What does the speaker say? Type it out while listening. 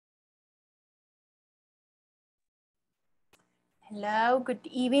Hello, good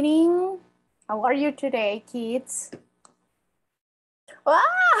evening. How are you today, kids?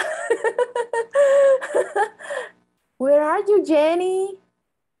 Ah! Where are you, Jenny?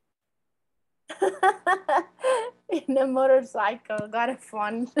 In a motorcycle, got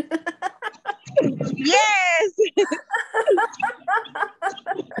fun. Yes.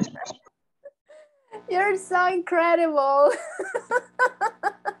 You're so incredible.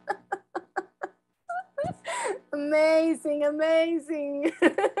 Amazing, amazing.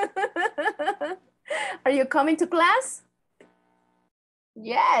 Are you coming to class?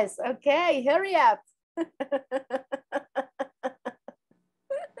 Yes, okay, hurry up.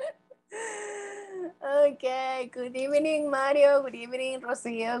 Okay, good evening, Mario. Good evening,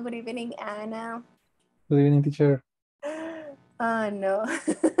 Rocio. Good evening, Anna. Good evening, teacher. Oh, no.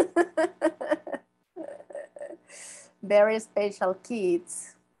 Very special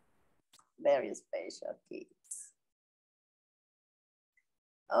kids. Very special kids.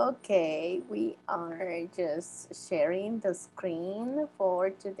 Okay, we are just sharing the screen for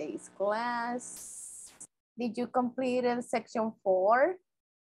today's class. Did you complete section 4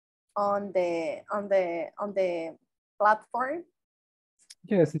 on the platform?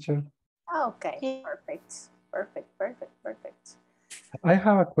 Yes, teacher. Okay, perfect. I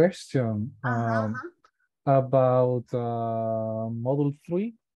have a question about module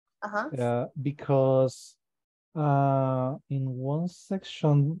 3 because in one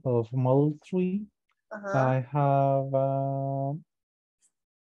section of module 3 I have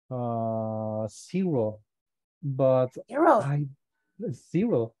 0, but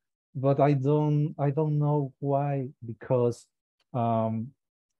zero, but I don't know why, because I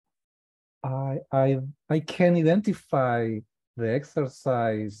can identify the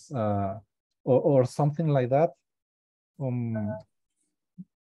exercise or something like that.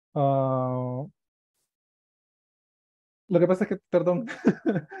 Lo que pasa es que, perdón,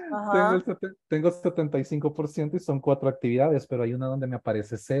 tengo el 75% y son 4 actividades, pero hay una donde me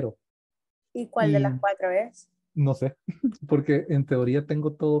aparece 0. ¿Y cuál de las 4 es? No sé, porque en teoría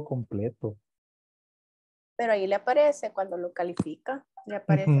tengo todo completo. Pero ahí le aparece cuando lo califica, le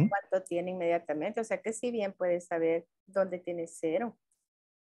aparece cuánto tiene inmediatamente, o sea que sí bien puedes saber dónde tiene 0.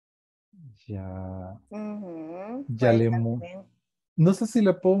 Ya. Ya le no sé si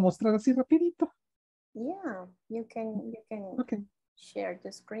le puedo mostrar así rapidito. Yeah, you can share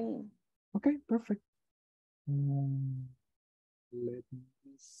the screen. Okay, perfect. Let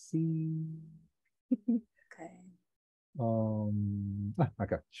me see. Okay.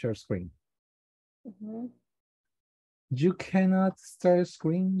 Okay, share screen. You cannot start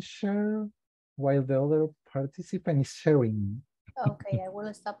screen share while the other participant is sharing. Okay, I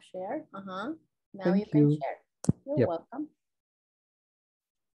will stop share. Now Thank you can share. You're welcome.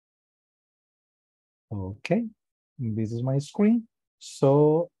 Okay, this is my screen.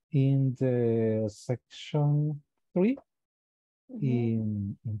 So in the section 3,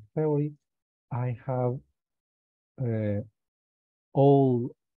 in theory, I have all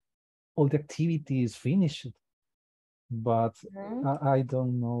the activities finished, but I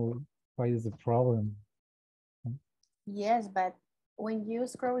don't know why is the problem. Yes, but when you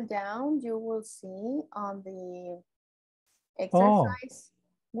scroll down, you will see on the exercise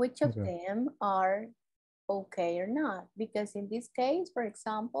which of them are okay or not. Because in this case, for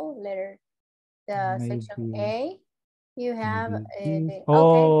example, section A, you have okay,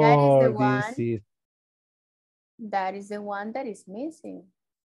 that is the one. That is the one that is missing.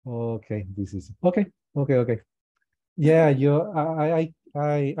 Okay, this is okay. Yeah,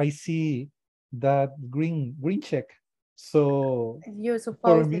 I see that green check. So you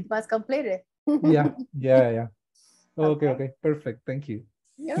suppose it was completed. Yeah. Okay, perfect. Thank you.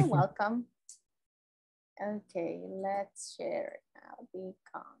 You're welcome. Okay, let's share now the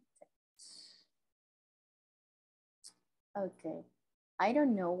content. Okay, I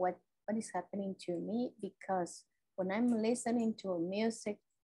don't know what is happening to me, because when I'm listening to music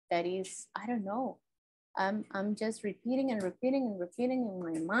that is, I don't know, I'm just repeating and repeating in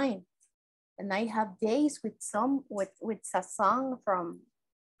my mind. And I have days with a song from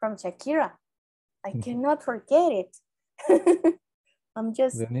Shakira. I cannot forget it. I'm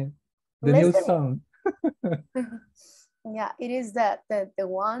just the new song. Yeah, it is the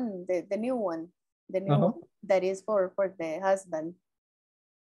one, the new one, one that is for the husband.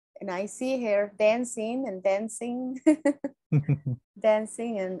 And I see her dancing and dancing,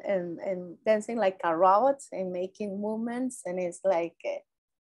 dancing and dancing like a robot and making movements. And it's like,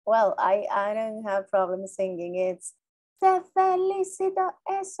 well, I don't have problem singing. It's te felicito,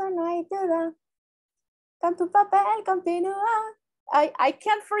 eso no hay duda. Con tu papel continúa. I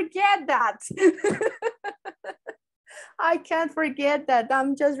can't forget that. I can't forget that.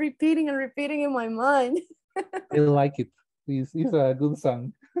 I'm just repeating and repeating in my mind. I like it. It's a good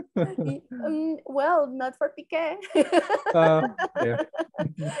song. Well, not for Piqué. Yeah.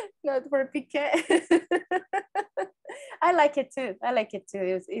 Not for Piqué. I like it too. I like it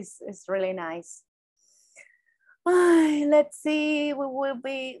too. It's really nice. Let's see.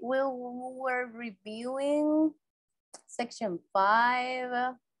 We're reviewing section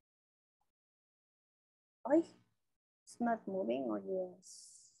 5. Oh, it's not moving, or yes?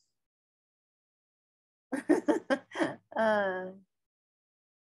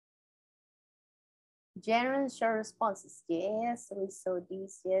 General short responses. Yes, we saw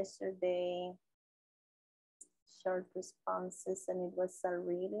this yesterday. Short responses, and it was a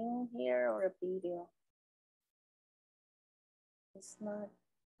reading here or a video. It's not,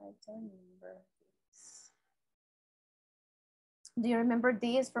 I don't remember this. Do you remember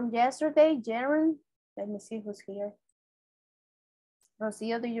this from yesterday, Jaren? Let me see who's here.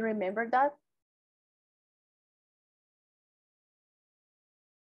 Rocio, do you remember that?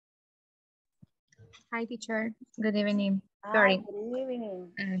 Hi, teacher. Good evening. Sorry. Good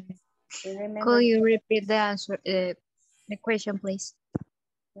evening. Could you repeat the answer, the question, please?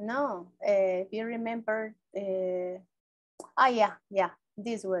 No, if you remember, yeah,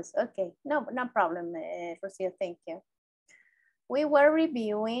 this was, okay. No problem, Rocio, thank you. We were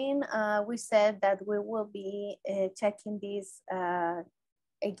reviewing, we said that we will be checking this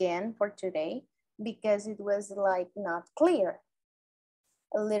again for today because it was like not clear.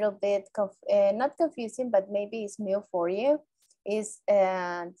 A little bit, not confusing, but maybe it's new for you, is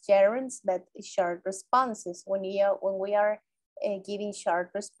gerunds, but short responses. When we are giving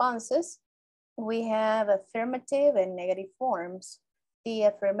short responses, we have affirmative and negative forms. The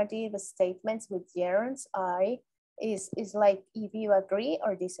affirmative statements with gerunds is like if you agree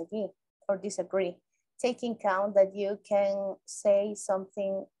or disagree, taking count that you can say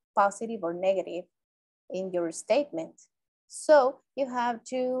something positive or negative in your statement. So you have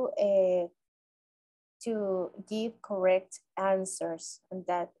to give correct answers in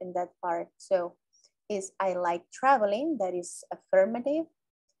that part. So is I like traveling, that is affirmative,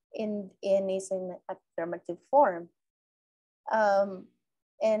 and is in affirmative form.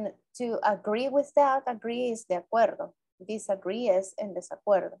 And to agree with that, agree is de acuerdo, disagree is en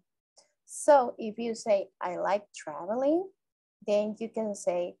desacuerdo. So if you say I like traveling, then you can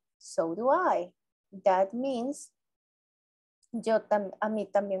say so do I. That means a mí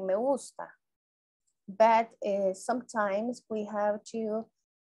también me gusta. But sometimes we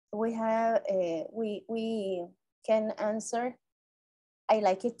can answer I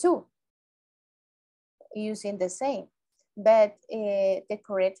like it too, using the same. But the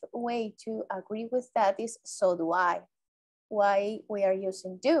correct way to agree with that is so do I. Why we are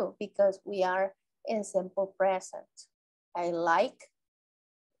using do? Because we are in simple present. I like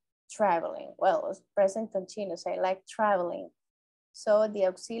traveling. Well, present continuous. I like traveling. So the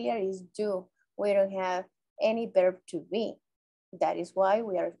auxiliary is do. We don't have any verb to be. That is why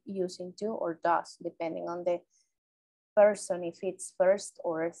we are using do or does, depending on the person, if it's first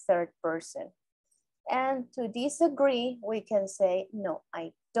or third person. And to disagree, we can say, no,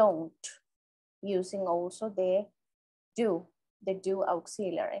 I don't, using also the do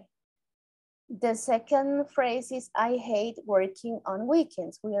auxiliary. The second phrase is, I hate working on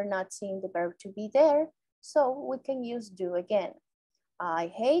weekends. We are not seeing the verb to be there, so we can use do again.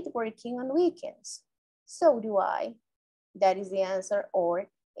 I hate working on weekends. So do I. That is the answer, or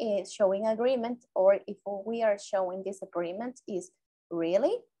is showing agreement, or if we are showing disagreement is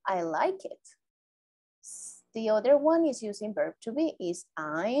really, I like it. The other one is using verb to be, is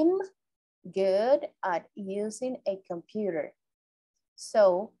I'm good at using a computer.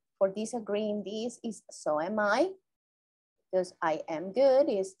 So for disagreeing, this is so am I, because I am good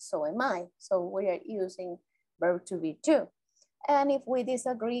is so am I. So we are using verb to be too. And if we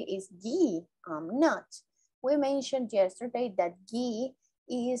disagree is ye, I'm not. We mentioned yesterday that ye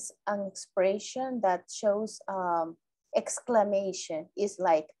is an expression that shows exclamation. Is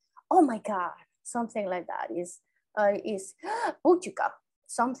like, oh my God, something like that. Is Puchuka,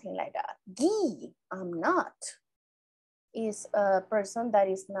 something like that. Ye, I'm not. Is a person that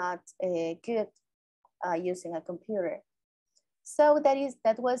is not good using a computer. So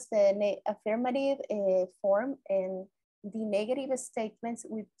that was the affirmative form, and the negative statements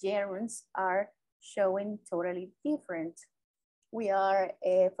with gerunds are showing totally different. We are,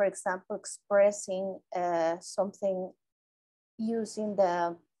 for example, expressing something using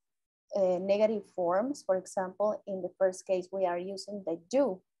the negative forms. For example, in the first case, we are using the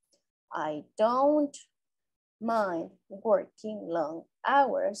do. I don't mind working long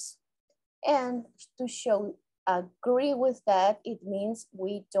hours. And to show agree with that, it means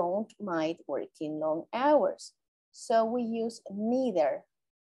we don't mind working long hours. So we use neither.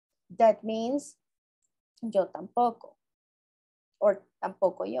 That means yo tampoco, or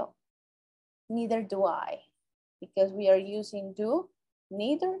tampoco yo. Neither do I, because we are using do,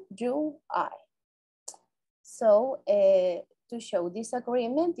 neither do I. So to show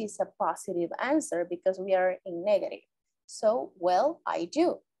disagreement is a positive answer because we are in negative. So, well, I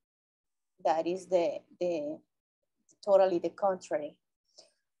do. That is the totally the contrary.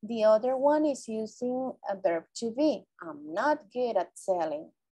 The other one is using a verb to be. I'm not good at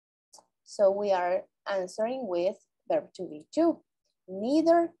selling. So we are answering with verb to be too.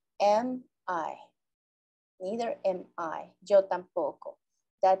 Neither am I. Neither am I. Yo tampoco.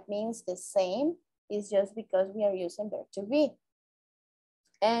 That means the same. Is just because we are using verb to be.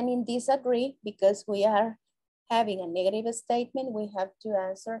 And in disagree, because we are having a negative statement, we have to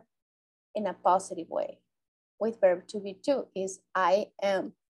answer in a positive way. With verb to be too is I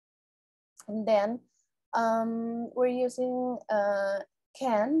am. And then we're using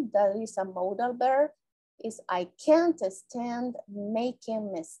can, that is a modal verb, is I can't stand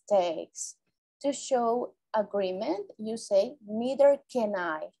making mistakes. To show agreement, you say neither can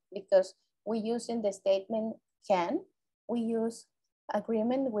I, because we use in the statement can, we use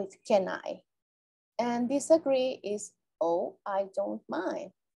agreement with can I. And disagree is, oh, I don't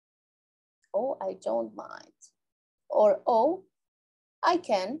mind. Oh, I don't mind. Or, oh, I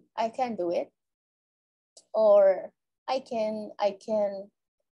can do it. Or I can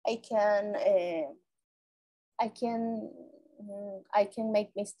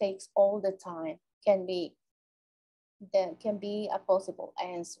make mistakes all the time. Can be a possible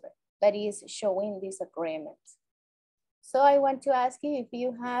answer. That is showing disagreement. So I want to ask you if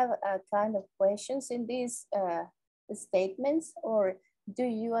you have a kind of questions in these statements, or do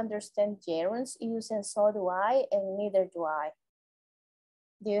you understand gerunds using so do I and neither do I?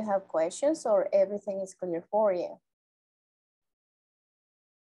 Do you have questions or everything is clear for you?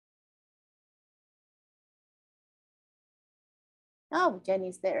 Oh,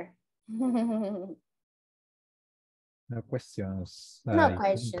 Jenny's there. No questions. No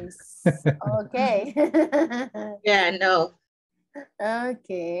questions. Okay. Yeah, no.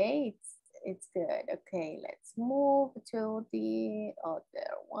 Okay, it's good. Okay, let's move to the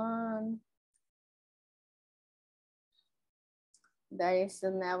other one. That is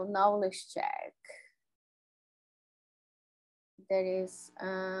the knowledge check. That is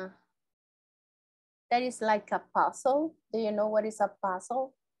like a puzzle. Do you know what is a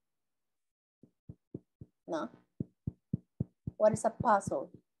puzzle? No. What is a puzzle?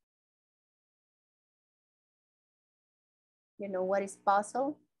 You know what is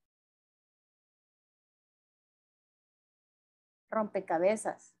puzzle?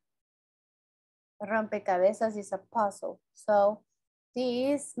 Rompecabezas. Rompecabezas is a puzzle. So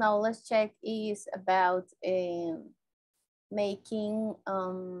this knowledge check is about making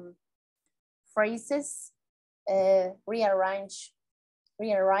phrases,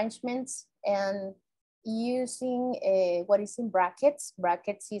 rearrangements, and using what is in brackets.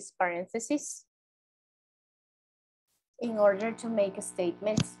 Brackets is parentheses. In order to make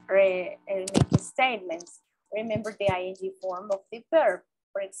statements, remember the ing form of the verb.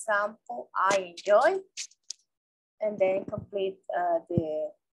 For example, I enjoy, and then complete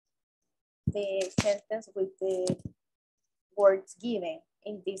the sentence with the words given.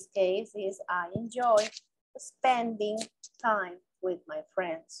 In this case is I enjoy spending time with my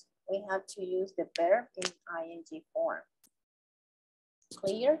friends. We have to use the verb in ing form.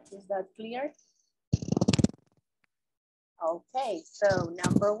 Clear? Is that clear? Okay, so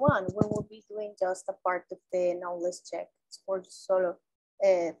number one, we will be doing just a part of the knowledge check. For solo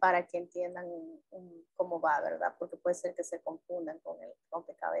para que entiendan cómo va, ¿verdad? Porque puede ser que se confundan con el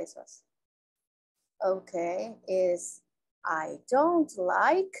rompecabezas. Okay, is I don't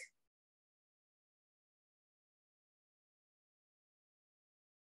like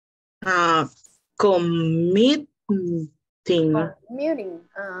Commuting. commuting.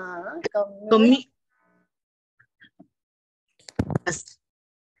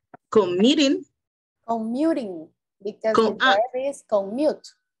 Commuting. Commuting, because the verb is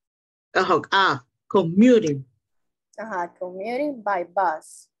commute. Commuting. Commuting by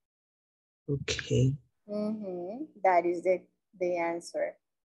bus. Okay. That is the answer.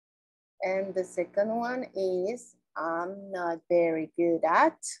 And the second one is I'm not very good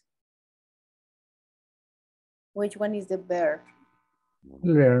at. Which one is the verb?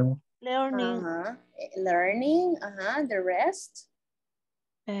 Learn. Learning. Learning. The rest?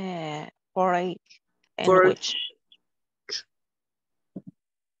 Foreign language.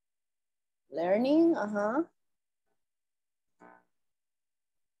 Learning.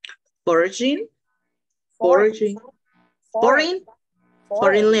 Foreign, Foreign. foreign, Foreign.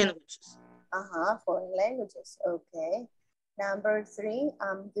 foreign languages. Foreign languages. Okay. Number 3,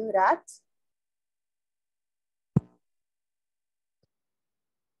 I'm good at.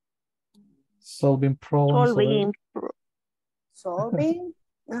 Solving problems. Solving.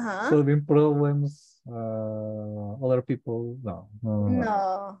 Solving problems. Other people. No.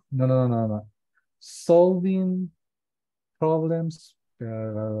 Solving problems.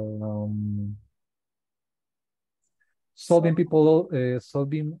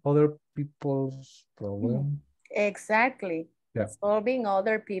 Solving other people's problems. Exactly. Yeah. Solving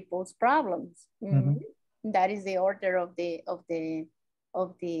other people's problems. That is the order of the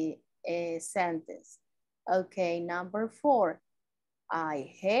sentence. Okay, number 4.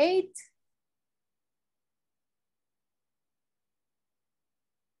 I hate.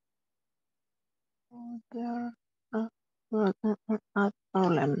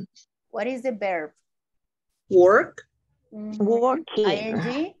 Problem. What is the verb? Work. Working.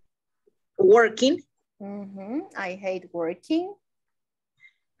 ING. Working. I hate working.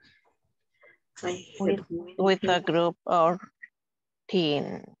 With a group or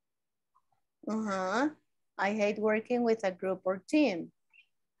team. I hate working with a group or team.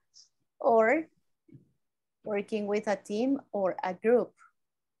 Or working with a team or a group.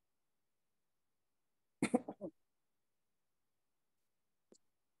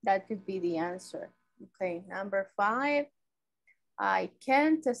 That could be the answer. Okay, number 5. I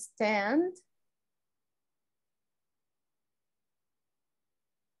can't stand.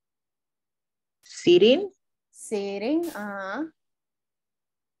 Sitting. Sitting. I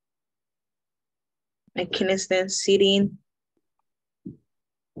can't stand sitting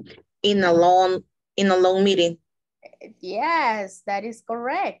in a long meeting. Yes, that is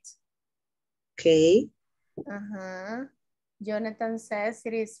correct. Okay. Jonathan says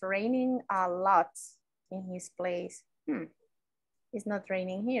it is raining a lot in his place. It's not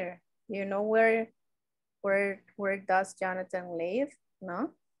raining here. You know where does Jonathan live?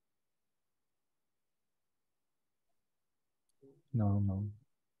 No? No.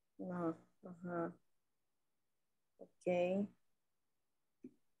 No. Okay.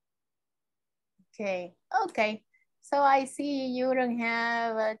 So I see you don't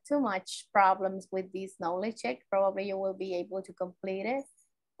have too much problems with this knowledge check. Probably you will be able to complete it.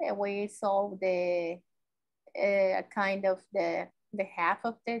 We solved the kind of the half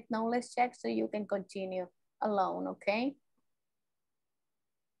of the knowledge check, so you can continue alone, okay?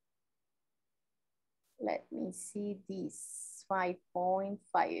 Let me see this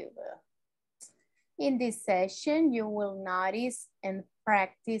 5.5. In this session, you will notice and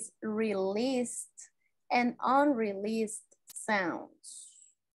practice released and unreleased sounds.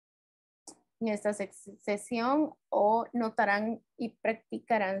 En esta sesión notarán y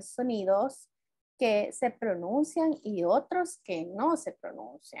practicarán sonidos que se pronuncian y otros que no se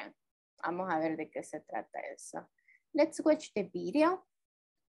pronuncian. Vamos a ver de qué se trata eso. Let's watch the video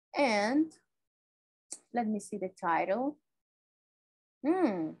and let me see the title.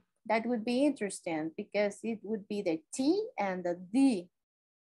 That would be interesting because it would be the T and the D.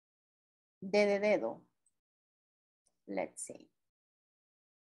 D de dedo. Let's see.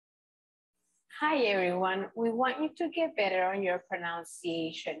 Hi everyone, we want you to get better on your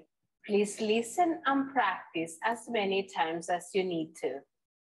pronunciation. Please listen and practice as many times as you need to.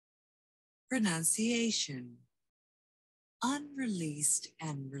 Pronunciation. Unreleased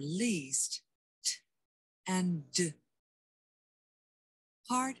and released, t and d.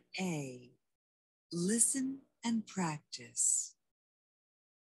 Part A, listen and practice.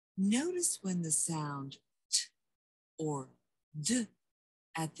 Notice when the sound t or d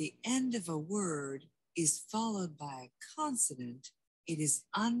at the end of a word is followed by a consonant, it is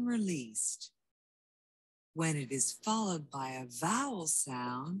unreleased. When it is followed by a vowel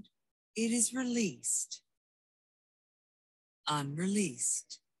sound, it is released.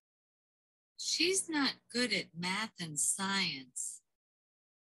 Unreleased. She's not good at math and science.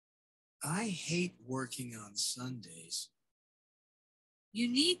 I hate working on Sundays. You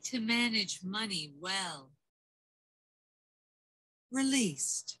need to manage money well.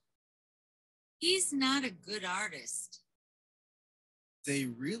 Released. He's not a good artist. They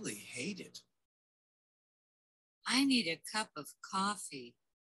really hate it. I need a cup of coffee.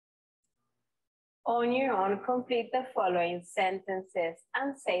 On your own, complete the following sentences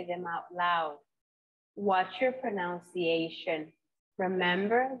and say them out loud. Watch your pronunciation.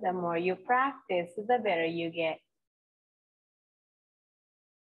 Remember, the more you practice, the better you get.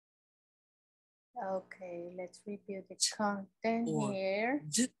 Okay, let's review the content here.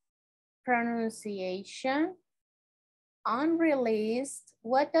 Pronunciation. Unreleased.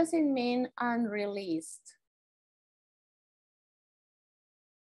 What does it mean, unreleased?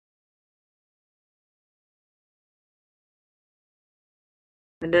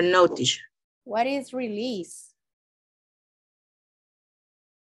 I don't know, teacher. What is release?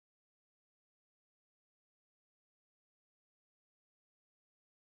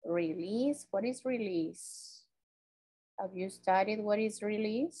 Release, what is release? Have you studied what is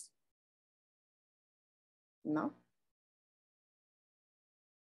release? No.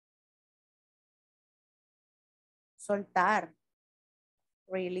 Soltar.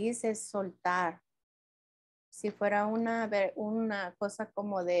 Release es soltar. Si fuera una cosa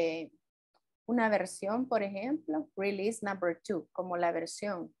como de una versión, por ejemplo, release number 2, como la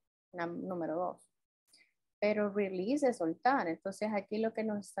versión número 2. Pero release es soltar. Entonces aquí lo que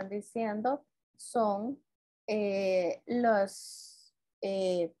nos están diciendo son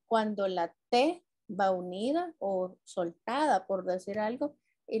cuando la T va unida o soltada, por decir algo,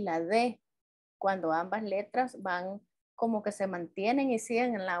 y la D, cuando ambas letras van como que se mantienen y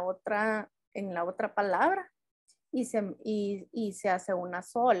siguen en la otra palabra y se hace una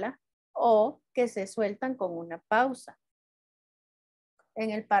sola, o que se sueltan con una pausa.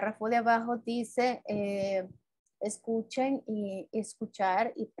 En el párrafo de abajo dice, escuchen y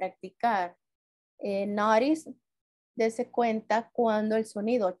escuchar y practicar. Notice, dese cuenta cuando el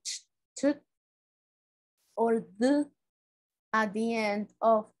sonido ch, ch, or the at the end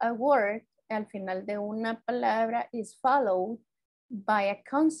of a word, al final de una palabra, is followed by a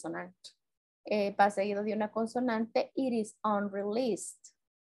consonant. Va seguido de una consonante, it is unreleased.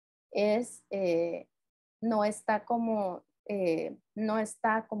 No está como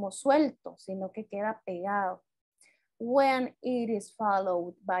suelto, sino que queda pegado. When it is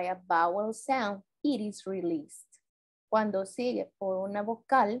followed by a vowel sound, it is released. Cuando sigue por una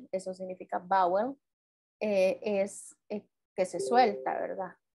vocal, eso significa vowel, es que se suelta,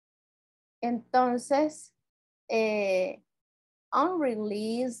 ¿verdad? Entonces,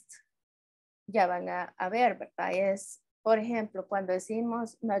 unreleased, ya van a ver, ¿verdad? Es, por ejemplo, cuando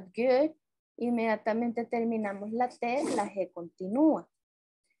decimos not good, inmediatamente terminamos la T, la G continúa.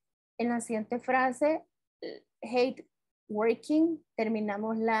 En la siguiente frase, hate working,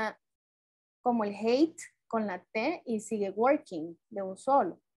 terminamos como el hate con la T y sigue working de un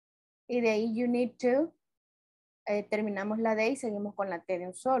solo. Y de ahí you need to, terminamos la D y seguimos con la T de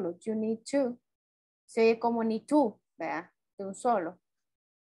un solo. You need to, se oye como need to, ¿verdad? De un solo.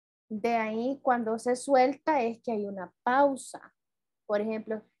 De ahí cuando se suelta es que hay una pausa. Por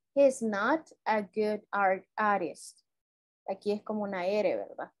ejemplo, he's not a good artist. Aquí es como una R,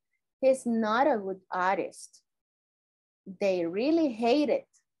 ¿verdad? He's not a good artist. They really hate it.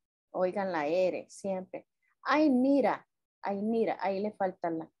 Oigan la R siempre. I need a. Ahí le falta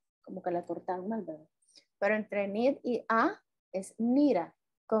como que la cortan mal, ¿verdad? Pero entre need y a es nira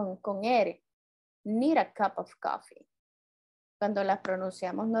con R. Need a cup of coffee. Cuando las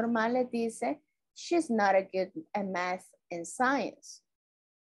pronunciamos normales dice, she's not a good at math and science.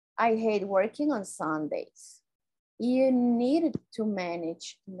 I hate working on Sundays. You need to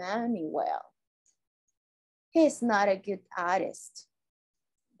manage money well. He's not a good artist.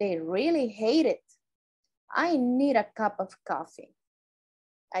 They really hate it. I need a cup of coffee.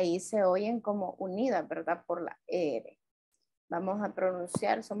 Ahí se oyen como unidas, ¿verdad? Por la R. Vamos a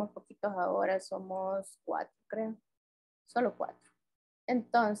pronunciar, somos poquitos ahora, somos 4, creo. Solo 4.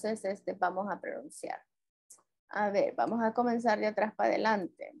 Entonces, vamos a pronunciar. A ver, vamos a comenzar de atrás para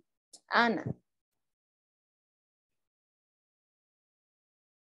adelante. Ana.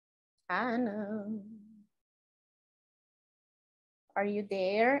 Ana. Are you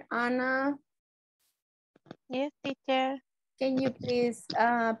there, Ana? Yes, teacher. Can you please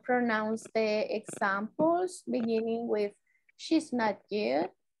pronounce the examples beginning with she's not good?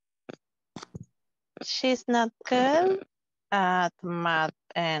 She's not good at math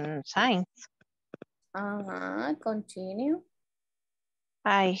and science. Continue.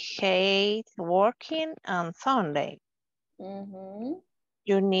 I hate working on Sunday.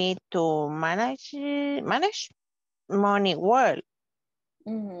 You need to manage money well.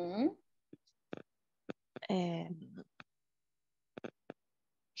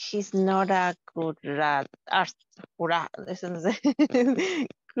 She's not a good artist.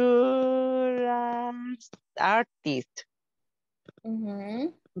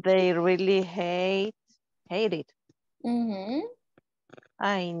 They really hate it.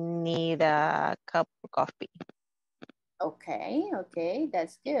 I need a cup of coffee. Okay,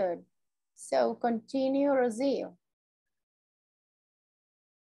 that's good. So continue, Rocio.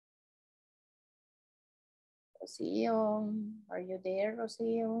 Rocio, are you there,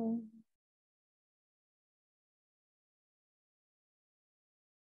 Rocio?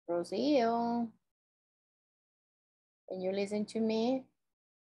 Rocio, can you listen to me?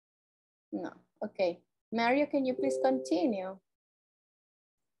 No, okay. Mario, can you please continue?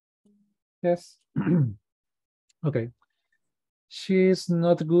 Yes. Okay. She's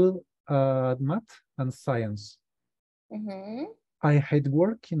not good at math and science. I hate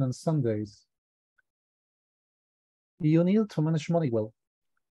working on Sundays. You need to manage money well.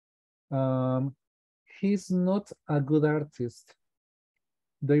 He's not a good artist.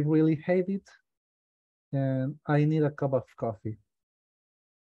 They really hate it. And I need a cup of coffee.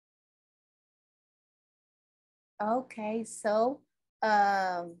 Okay, so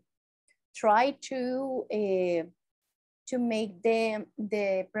try to make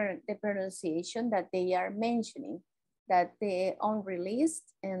the pronunciation that they are mentioning, that the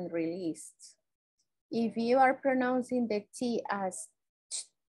unreleased and released. If you are pronouncing the T as ch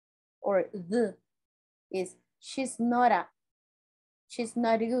or the, is she's not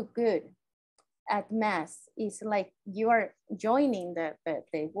good at math. It's like you are joining the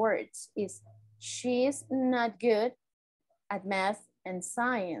words. Is she's not good at math and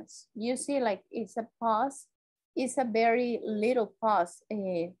science. You see, like it's a pause. It's a very little pause.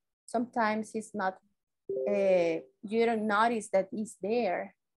 Sometimes it's not, you don't notice that it's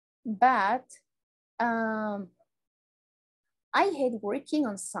there. But I hate working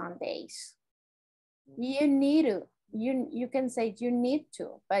on Sundays. You need to, you can say you need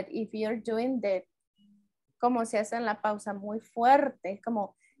to, but if you're doing the, como se hace en la pausa muy fuerte, es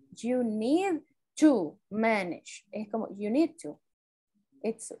como you need to manage. Es como you need to.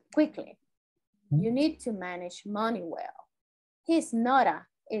 It's quickly. You need to manage money well. He's Nora.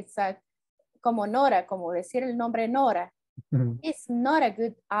 It's a, como Nora, como decir el nombre Nora. He's not a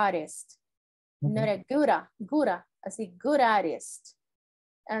good artist. Not a good, así good artist.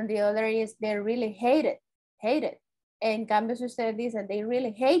 And the other is they really hate it. En cambio, si ustedes dicen they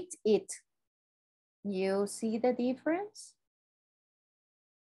really hate it, you see the difference?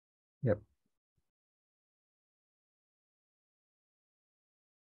 Yep.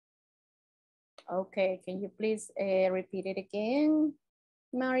 Okay, can you please repeat it again,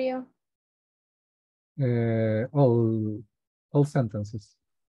 Mario? All sentences.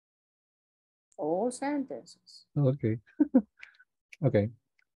 All sentences. Okay. Okay.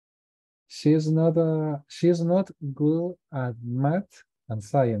 She's not good at math and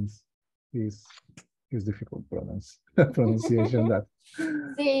science. Is difficult pronunciation that.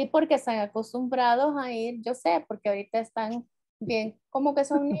 Sí, porque están acostumbrados a ir, yo sé, porque ahorita están bien, como que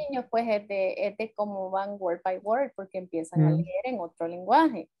son niños, pues es de cómo van word by word, porque empiezan a leer en otro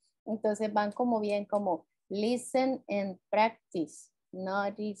lenguaje. Entonces van como bien, como listen and practice.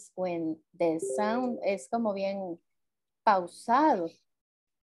 Notice when the sound es como bien pausado.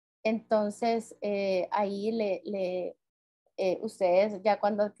 Entonces ahí ustedes ya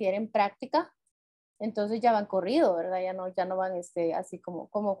cuando adquieren práctica, entonces ya van corrido, ¿verdad? Ya no van así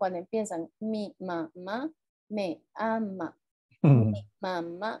como cuando empiezan. Mi mamá me ama. Mi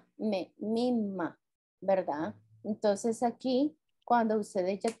mamá me mima, ¿verdad? Entonces aquí, cuando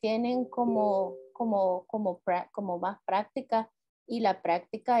ustedes ya tienen como más práctica, y la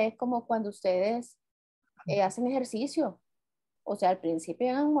práctica es como cuando ustedes hacen ejercicio. O sea, al principio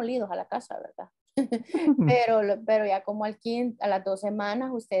llegan molidos a la casa, ¿verdad? pero ya como a las 2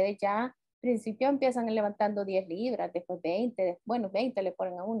 semanas, ustedes ya al principio empiezan levantando 10 libras, después 20, bueno, 20 le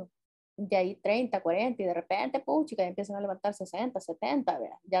ponen a uno. De ahí 30, 40 y de repente, puchica, empiezan a levantar 60, 70,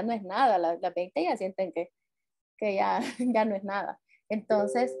 ¿verdad? Ya no es nada, las 20 ya sienten que ya no es nada.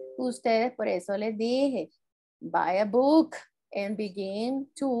 Entonces, ustedes, por eso les dije, buy a book and begin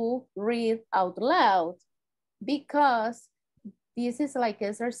to read out loud, because this is like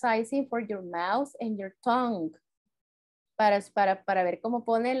exercising for your mouth and your tongue. Para ver cómo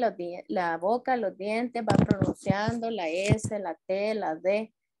ponen la boca, los dientes, va pronunciando la S, la T, la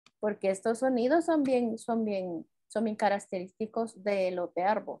D, porque estos sonidos son bien característicos de los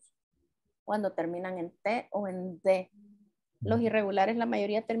verbos, cuando terminan en T o en D. Los irregulares, la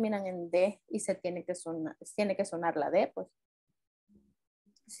mayoría terminan en D y tiene que sonar la D, pues.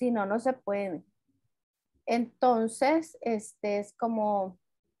 Si no, no se puede. Entonces, es como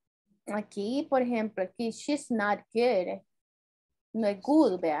aquí, por ejemplo, aquí, she's not good. No es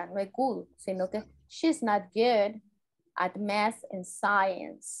good, vea, no es good, sino que she's not good at math and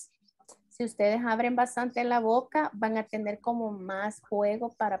science. Si ustedes abren bastante la boca, van a tener como más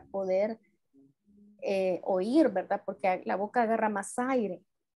juego para poder oír, ¿verdad? Porque la boca agarra más aire.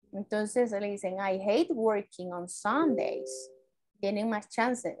 Entonces le dicen, I hate working on Sundays. Tienen más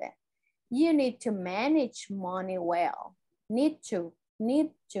chance de. You need to manage money well. Need to.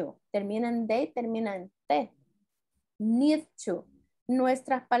 Termina en D, termina en T. Need to.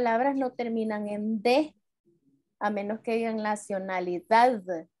 nuestras palabras no terminan en D, a menos que digan nacionalidad,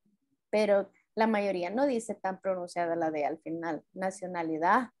 pero la mayoría no dice tan pronunciada la D al final.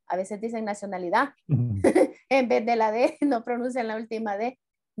 Nacionalidad, a veces dicen nacionalidad, en vez de la D, no pronuncian la última D.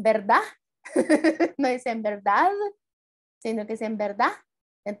 ¿Verdad? No dicen verdad, sino que dicen verdad.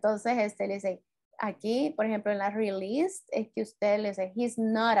 Entonces, le dice, aquí, por ejemplo, en la release, es que usted le dice, he's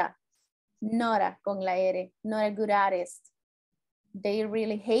not a, con la R, not a good artist. They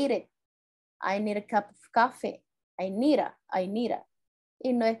really hate it. I need a cup of coffee. I need a.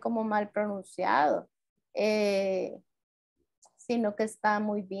 Y no es como mal pronunciado, sino que está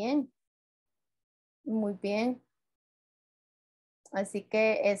muy bien. Muy bien. Así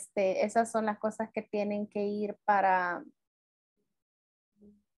que esas son las cosas que tienen que ir para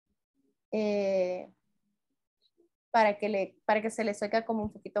que se les oiga como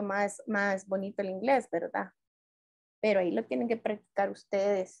un poquito más bonito el inglés, ¿verdad? Pero ahí lo tienen que practicar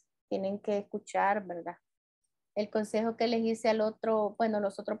ustedes, tienen que escuchar, ¿verdad? El consejo que les hice al otro, bueno,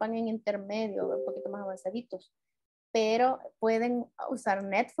 los otros van en intermedio, un poquito más avanzaditos, pero pueden usar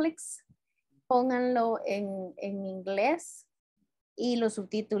Netflix, pónganlo en inglés y los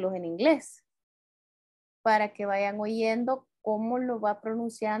subtítulos en inglés para que vayan oyendo cómo lo va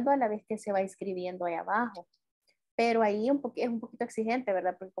pronunciando a la vez que se va escribiendo ahí abajo. Pero ahí es un poquito exigente,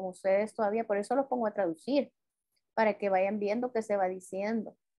 ¿verdad? Porque como ustedes todavía, por eso lo pongo a traducir, para que vayan viendo qué se va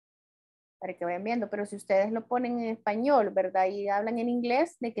diciendo. Para que vayan viendo, pero si ustedes lo ponen en español, ¿verdad? Y hablan en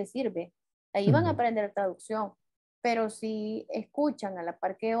inglés, ¿de qué sirve? Ahí van a aprender traducción. Pero si escuchan a la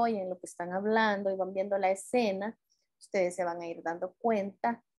par que oyen lo que están hablando y van viendo la escena, ustedes se van a ir dando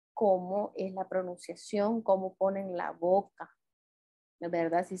cuenta cómo es la pronunciación, cómo ponen la boca,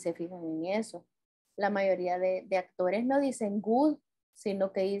 ¿verdad? Si se fijan en eso. La mayoría de actores no dicen good,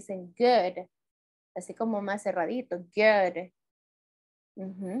 sino que dicen good, así como más cerradito, good.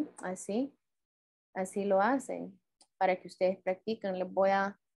 Así lo hacen, para que ustedes practiquen. Les voy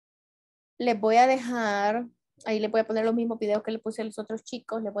a dejar, ahí les voy a poner los mismos videos que le puse a los otros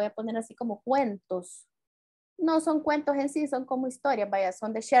chicos, les voy a poner así como cuentos. No son cuentos en sí, son como historias, vaya,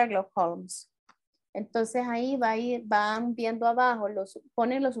 son de Sherlock Holmes. Entonces ahí van viendo abajo,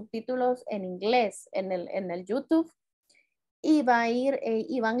 ponen los subtítulos en inglés en el YouTube y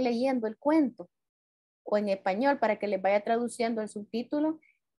van leyendo el cuento o en español para que les vaya traduciendo el subtítulo,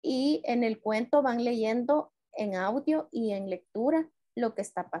 y en el cuento van leyendo en audio y en lectura lo que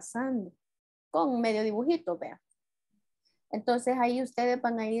está pasando con medio dibujito, vean. Entonces ahí ustedes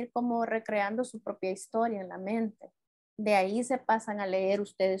van a ir como recreando su propia historia en la mente. De ahí se pasan a leer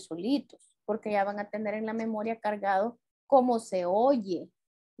ustedes solitos, porque ya van a tener en la memoria cargado cómo se oye.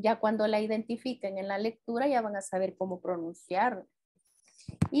 Ya cuando la identifiquen en la lectura ya van a saber cómo pronunciar.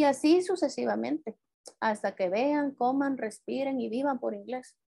 Y así sucesivamente, hasta que vean, coman, respiren y vivan por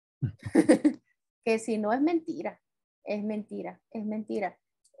inglés. Que si no es mentira, es mentira.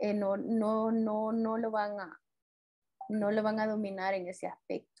 No lo van a dominar en ese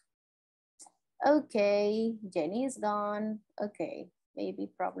aspecto. Okay, Jenny is gone. Okay, maybe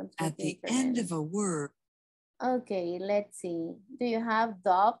problems with At the internet. end of a word. Okay, let's see. Do you have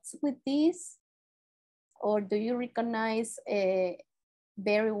doubts with this? Or do you recognize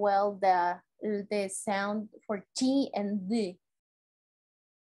very well the sound for T and D?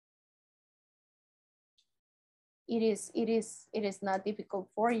 It is not difficult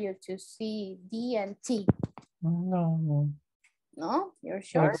for you to see D and T. No. No, you're For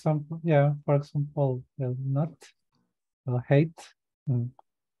sure? example, not hate.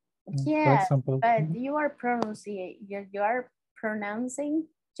 Yeah, for example. but you are pronouncing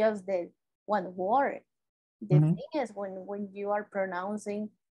just the one word. The thing is when you are pronouncing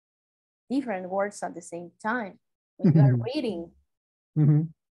different words at the same time, when you are reading,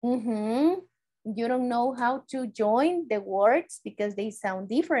 you don't know how to join the words because they sound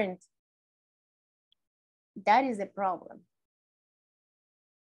different. That is the problem.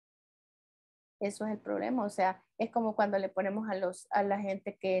 Eso es el problema. O sea, es como cuando le ponemos a la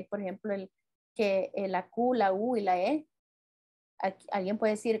gente que, por ejemplo, la Q, la U y la E. Alguien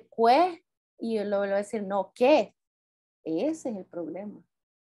puede decir cue y yo lo voy a decir no, ¿qué? Ese es el problema.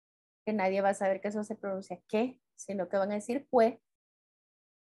 Que nadie va a saber que eso se pronuncia ¿qué? Sino que van a decir cue.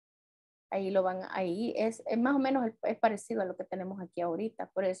 Ahí es más o menos es parecido a lo que tenemos aquí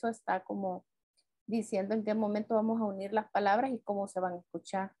ahorita. Por eso está como diciendo en qué momento vamos a unir las palabras y cómo se van a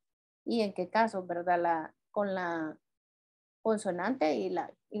escuchar. Y en qué caso, ¿verdad? Con la consonante y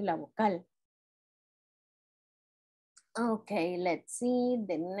la vocal. Okay, let's see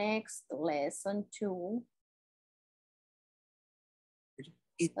the next lesson 2.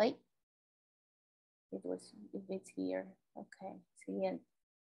 Wait. It's here. Okay, Siguiente.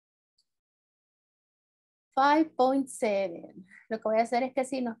 5.7. Lo que voy a hacer es que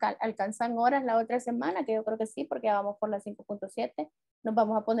si nos alcanzan horas la otra semana, que yo creo que sí, porque ya vamos por la 5.7, nos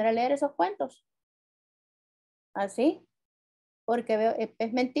vamos a poner a leer esos cuentos. Así. Porque veo,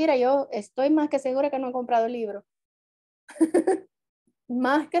 es mentira, yo estoy más que segura que no he comprado el libro.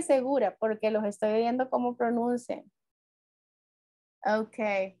 Más que segura, porque los estoy viendo cómo pronuncian.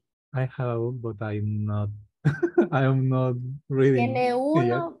 Okay. I have, but I'm not. I am not reading. Tiene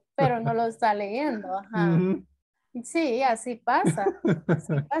uno, yet. pero no lo está leyendo. Ajá. Sí, así pasa.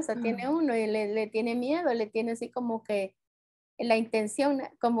 Así pasa. Tiene uno y le tiene miedo, le tiene así como que la intención,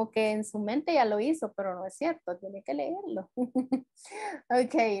 como que en su mente ya lo hizo, pero no es cierto. Tiene que leerlo.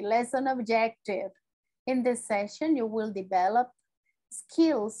 Okay, lesson objective. In this session, you will develop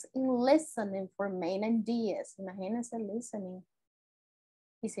skills in listening for main ideas. Imagínense listening.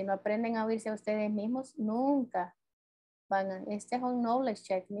 Y si no aprenden a oírse a ustedes mismos, nunca van a, este es un knowledge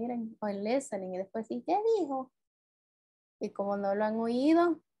check, miren, o el listening, y después, ¿y qué dijo? Y como no lo han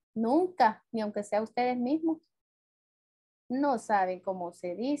oído, nunca, ni aunque sea ustedes mismos, no saben cómo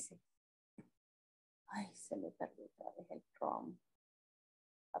se dice. Ay, se me perdió otra vez el Chrome.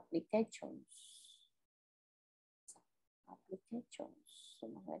 Applications. Applications.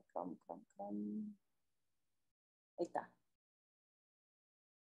 Vamos a ver, Chrome. Ahí está.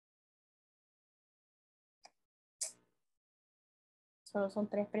 Solo son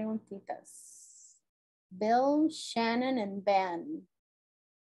 3 preguntitas. Bill, Shannon, and Ben.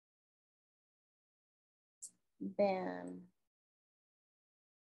 Ben.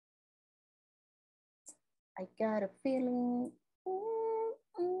 I got a feeling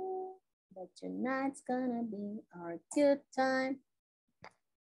that tonight's gonna be our good time.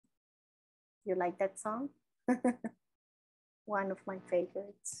 You like that song? One of my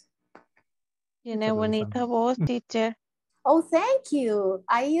favorites. Tiene bonita voz, teacher. Oh, thank you.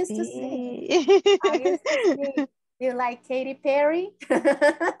 I used to sing. Do you like Katy Perry?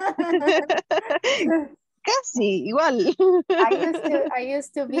 Casi, igual. I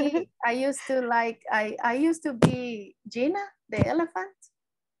used to be Gina, the elephant.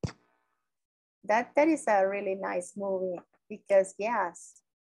 That is a really nice movie because yes,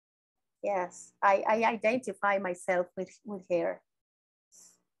 I identify myself with her.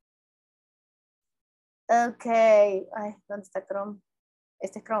 Okay, ay, ¿dónde está Chrome?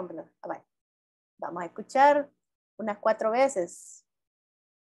 Este es Chrome, ¿verdad? Ah, vale. Vamos a escuchar unas 4 veces.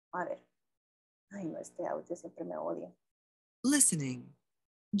 A ver. Ay, no, este audio siempre me odia. Listening.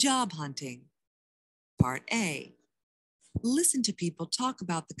 Job hunting. Part A. Listen to people talk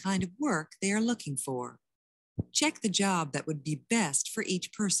about the kind of work they are looking for. Check the job that would be best for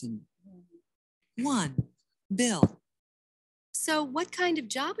each person. 1. Bill. So what kind of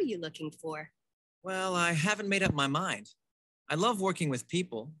job are you looking for? Well, I haven't made up my mind. I love working with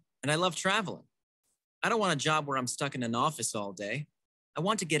people, and I love traveling. I don't want a job where I'm stuck in an office all day. I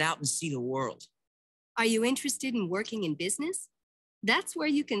want to get out and see the world. Are you interested in working in business? That's where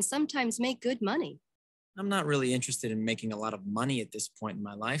you can sometimes make good money. I'm not really interested in making a lot of money at this point in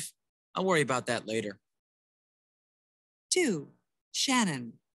my life. I'll worry about that later. 2.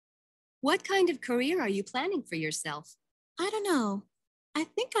 Shannon. What kind of career are you planning for yourself? I don't know. I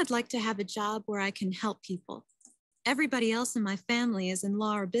think I'd like to have a job where I can help people. Everybody else in my family is in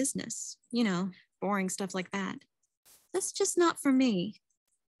law or business. You know, boring stuff like that. That's just not for me.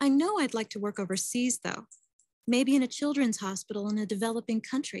 I know I'd like to work overseas, though. Maybe in a children's hospital in a developing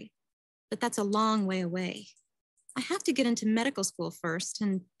country. But that's a long way away. I have to get into medical school first,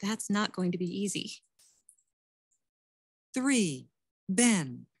 and that's not going to be easy. 3.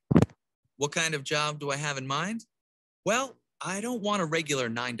 Ben. What kind of job do I have in mind? Well, I don't want a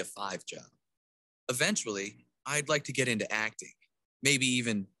regular 9-to-5 job. Eventually, I'd like to get into acting, maybe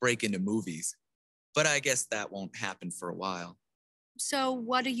even break into movies. But I guess that won't happen for a while. So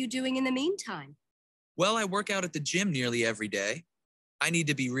what are you doing in the meantime? Well, I work out at the gym nearly every day. I need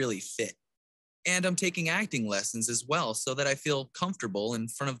to be really fit. And I'm taking acting lessons as well so that I feel comfortable in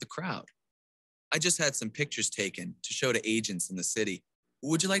front of the crowd. I just had some pictures taken to show to agents in the city.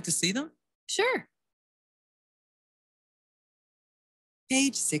 Would you like to see them? Sure.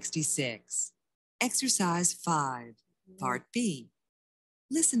 Page 66. Exercise 5, Part B.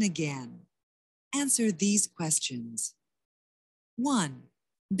 Listen again. Answer these questions. 1.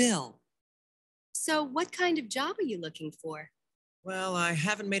 Bill. So what kind of job are you looking for? Well, I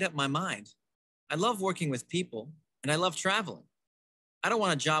haven't made up my mind. I love working with people, and I love traveling. I don't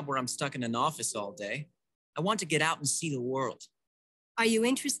want a job where I'm stuck in an office all day. I want to get out and see the world. Are you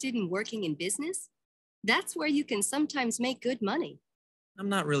interested in working in business? That's where you can sometimes make good money. I'm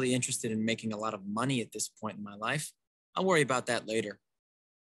not really interested in making a lot of money at this point in my life. I'll worry about that later.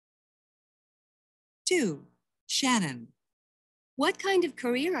 2. Shannon. What kind of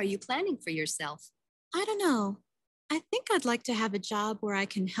career are you planning for yourself? I don't know. I think I'd like to have a job where I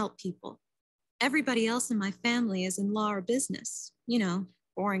can help people. Everybody else in my family is in law or business, you know,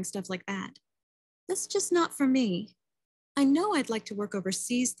 boring stuff like that. That's just not for me. I know I'd like to work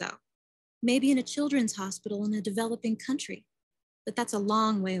overseas, though. Maybe in a children's hospital in a developing country. But that's a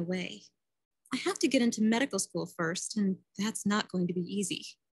long way away. I have to get into medical school first, and that's not going to be easy.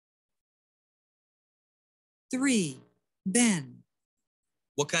 3. Ben.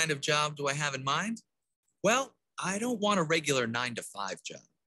 What kind of job do I have in mind? Well, I don't want a regular 9-to-5 job.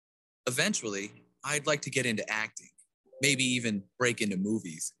 Eventually, I'd like to get into acting, maybe even break into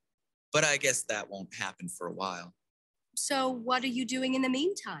movies. But I guess that won't happen for a while. So what are you doing in the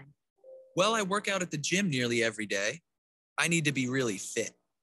meantime? Well, I work out at the gym nearly every day. I need to be really fit.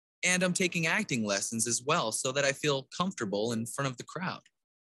 And I'm taking acting lessons as well so that I feel comfortable in front of the crowd.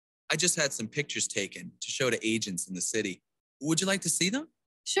 I just had some pictures taken to show to agents in the city. Would you like to see them?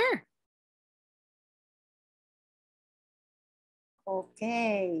 Sure.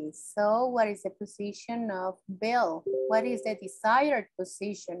 Okay, so what is the position of Bill? What is the desired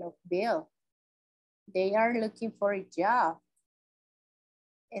position of Bill? They are looking for a job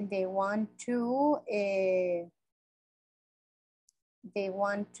and they want to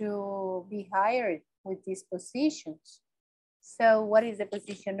be hired with these positions. So what is the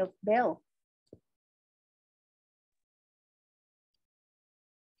position of Bill?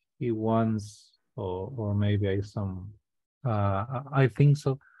 He wants, or maybe I think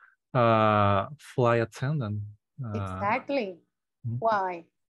so, flight attendant. Exactly. Why?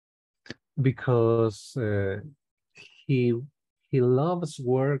 Because he loves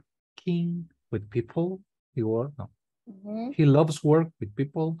working with people. He loves work with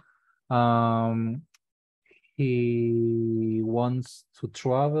people. He wants to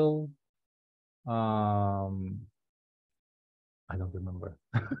travel. I don't remember.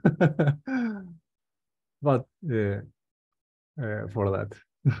 But for that.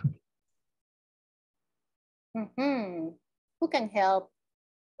 Who can help?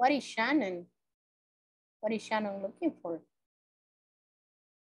 What is Shannon? What is Shannon looking for?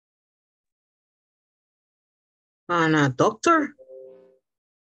 And a doctor.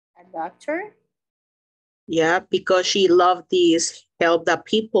 A doctor? Yeah, because she loved these help the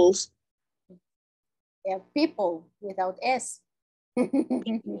peoples. Yeah, people without S.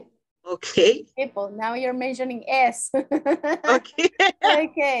 Okay. People, now you're mentioning S. Okay.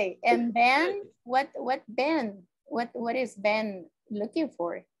 Okay, and Ben, what Ben? What is Ben looking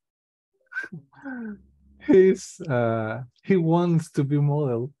for? He wants to be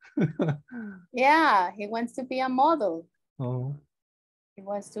model. Yeah, he wants to be a model. Oh. He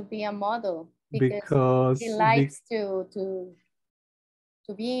wants to be a model because he likes to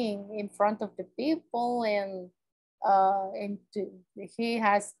be in front of the people and he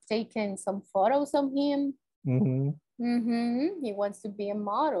has taken some photos of him. He wants to be a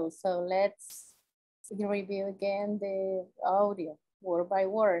model. So let's review again the audio word by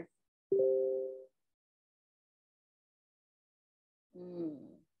word.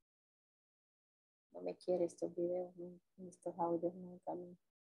 No me quiere estos videos, estos audios nunca me.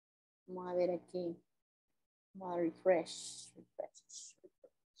 Vamos a ver aquí. Vamos a refresh.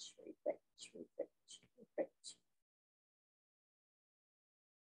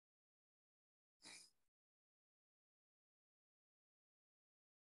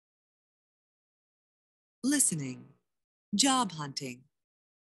 Listening. Job hunting.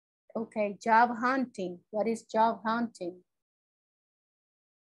 Okay, job hunting. What is job hunting?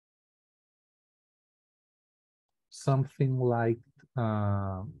 Something like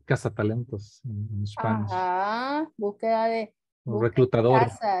cazatalentos in Spanish. Ajá, búsqueda de reclutador.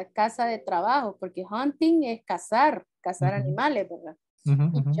 Casa de trabajo, porque hunting es cazar animales, ¿verdad? Y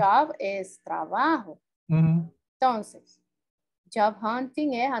job es trabajo. Entonces, job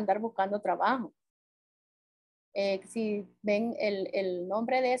hunting es andar buscando trabajo. Si ven el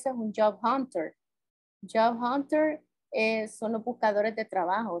nombre de eso es un job hunter. Job hunter son los buscadores de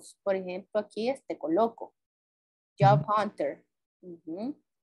trabajos. Por ejemplo, aquí te coloco. Job hunter.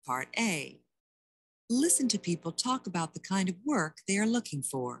 Part A. Listen to people talk about the kind of work they are looking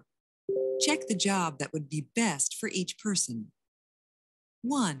for. Check the job that would be best for each person.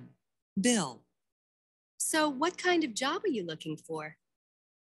 1. Bill. So what kind of job are you looking for?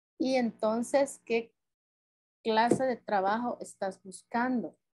 Y entonces, ¿qué clase de trabajo estás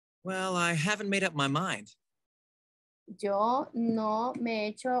buscando? Well, I haven't made up my mind. Yo no me he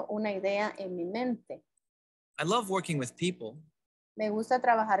hecho una idea en mi mente. I love working with people. Me gusta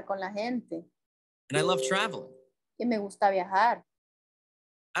trabajar con la gente. And I love traveling. Y me gusta viajar.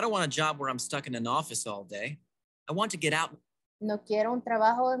 I don't want a job where I'm stuck in an office all day. I want to get out. No quiero un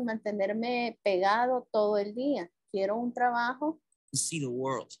trabajo de mantenerme pegado todo el día. Quiero un trabajo and see the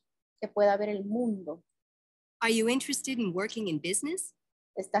world. que pueda ver el mundo. Are you interested in working in business?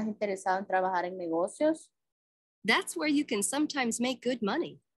 ¿Estás interesado en trabajar en negocios? That's where you can sometimes make good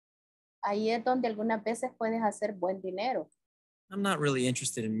money. Ahí es donde algunas veces puedes hacer buen dinero. I'm not really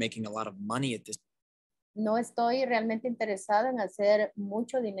interested in making a lot of money at this No estoy realmente interesado en hacer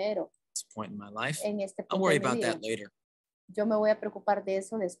mucho dinero point in my life. en este I'll punto worry de mi about vida. that later. Yo me voy a preocupar de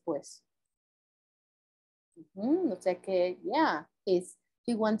eso después. O sea que, yeah,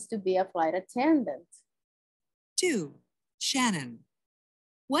 he wants to be a flight attendant. 2. Shannon.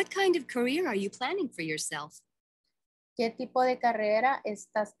 What kind of career are you planning for yourself? ¿Qué tipo de carrera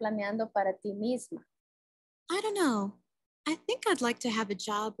estás planeando para ti misma? I don't know. I think I'd like to have a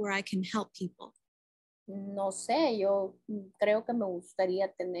job where I can help people. No sé, yo creo que me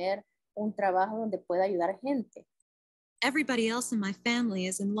gustaría tener un trabajo donde pueda ayudar gente. Everybody else in my family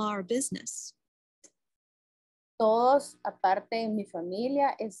is in law or business. Todos, aparte en mi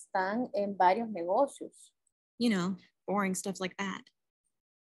familia, están en varios negocios. You know, boring stuff like that.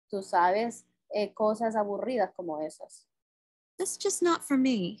 Tú sabes, cosas aburridas como esas. That's just not for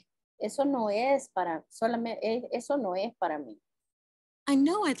me. Eso no es para, solamente, eso no es para mí. I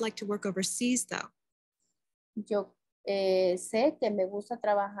know I'd like to work overseas though. Yo sé que me gusta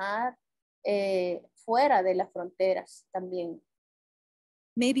trabajar fuera de las fronteras también.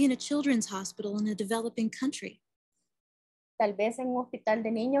 Maybe in a children's hospital in a developing country. Tal vez en un hospital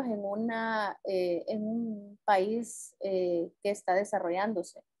de niños en un país que está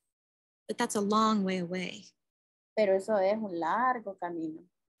desarrollándose. But that's a long way away. Pero eso es un largo camino.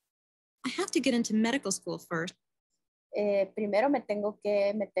 I have to get into medical school first. Primero me tengo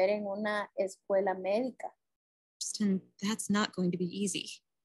que meter en una escuela médica. And that's not going to be easy.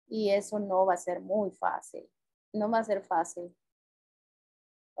 Y eso no va a ser muy fácil. No va a ser fácil.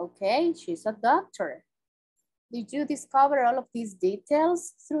 Okay, she's a doctor. Did you discover all of these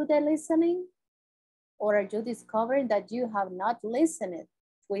details through the listening? Or are you discovering that you have not listened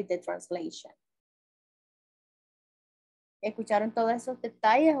with the translation? ¿Escucharon todos esos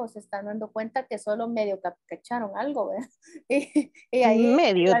detalles o se están dando cuenta que solo medio cacharon algo, ¿verdad? Y ahí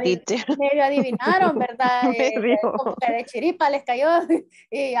Medio, teacher. medio adivinaron, ¿verdad? Medio. Como que de chiripa les cayó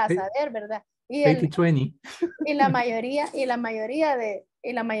y a saber, ¿verdad? Y, 80-20. y la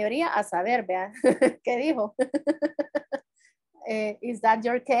mayoría a saber, ¿verdad? ¿Qué dijo? Is that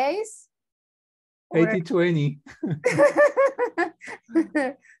your case? 80-20.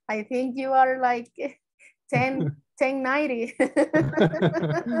 I think you are like 1090.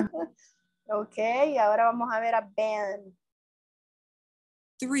 Ok, ahora vamos a ver a Ben.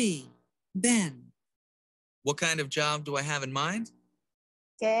 3. Ben. What kind of job do I have in mind?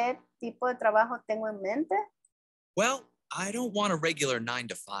 ¿Qué tipo de trabajo tengo en mente? Well, I don't want a regular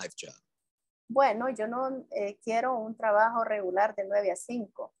 9-to-5 job. Bueno, yo no quiero un trabajo regular de 9 a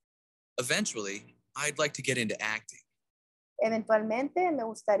 5. Eventually, I'd like to get into acting. Eventualmente me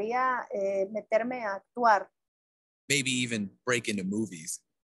gustaría meterme a actuar. Maybe even break into movies.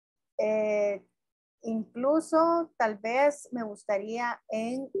 Incluso tal vez me gustaría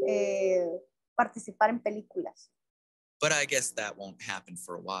participar en películas. But I guess that won't happen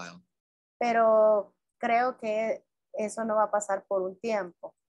for a while. Pero creo que eso no va a pasar por un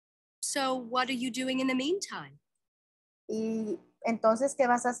tiempo. So what are you doing in the meantime? Y entonces, ¿qué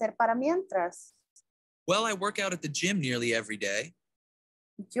vas a hacer para mientras? Well, I work out at the gym nearly every day.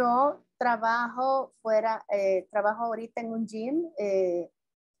 Yo trabajo trabajo ahorita en un gym,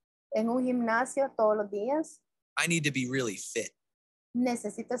 en un gimnasio todos los días. I need to be really fit.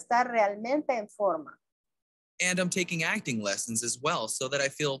 Necesito estar realmente en forma. And I'm taking acting lessons as well so that I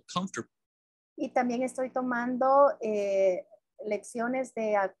feel comfortable. Y también estoy tomando lecciones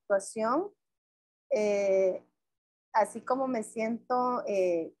de actuación, así como me siento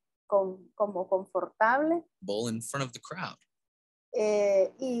como confortable. In front of the crowd.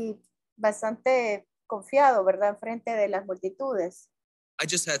 Y bastante confiado, ¿verdad? Frente de las multitudes. I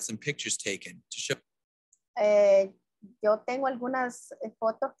just had some pictures taken to show. Yo tengo algunas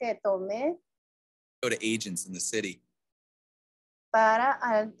fotos que tomé To agents in the city. para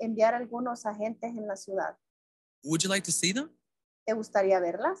enviar a algunos agentes en la ciudad. Would you like to see them? ¿Te gustaría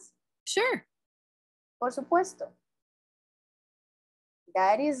verlas? Sure. Por supuesto.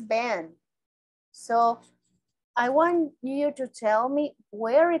 That is Ben. So I want you to tell me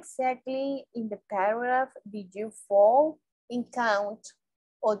where exactly in the paragraph did you fall in count,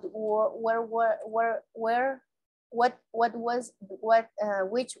 or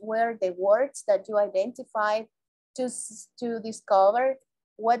which were the words that you identified to discover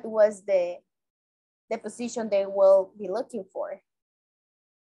what was the position they will be looking for.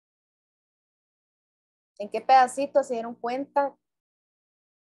 ¿En qué pedacito se dieron cuenta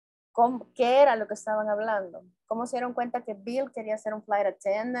qué era lo que estaban hablando? ¿Cómo se dieron cuenta que Bill quería ser un flight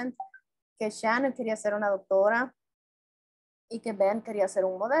attendant, que Shannon quería ser una doctora y que Ben quería ser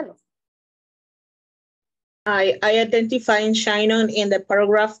un modelo? I identify Shannon in the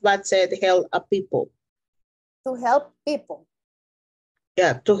paragraph that said help a people. To help people.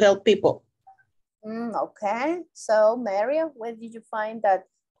 Yeah, to help people. Okay, so Maria, where did you find that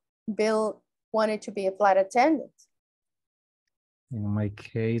Bill wanted to be a flight attendant? In my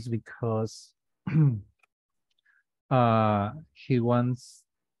case, because he wants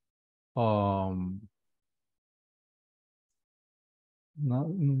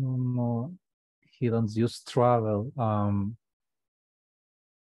no, he don't use travel.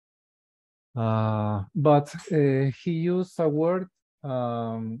 But he used a word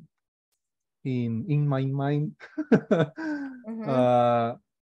in my mind.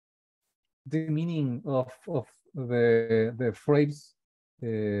 The meaning of the phrase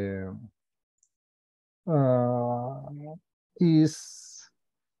is the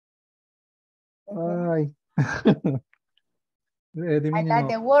meaning I like of,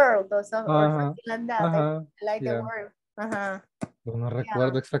 the world or something like that. I like the yeah. word. No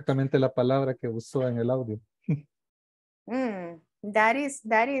recuerdo exactamente la palabra que usó en el audio. That is,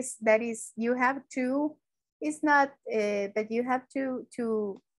 you have to, it's not, but you have to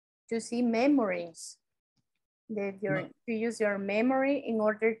see memories. To use your memory in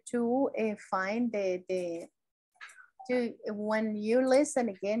order to find when you listen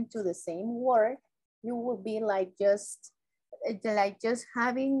again to the same word, you will be like just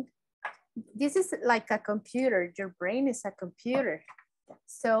having, this is like a computer. Your brain is a computer.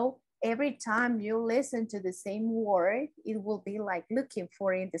 So every time you listen to the same word, it will be like looking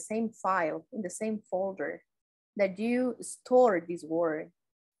for it in the same file, in the same folder that you store this word.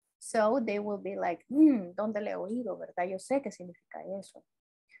 So they will be like, ¿dónde le he oído, verdad? Yo sé qué significa eso.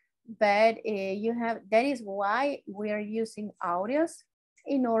 But that is why we are using audios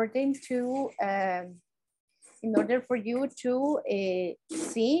in order for you to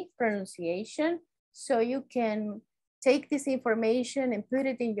see pronunciation, so you can take this information and put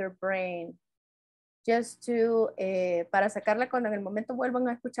it in your brain. Just to, para sacarla cuando en el momento vuelvan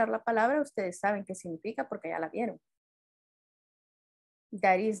a escuchar la palabra, ustedes saben qué significa porque ya la vieron.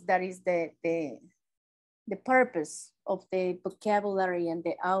 That is the purpose of the vocabulary and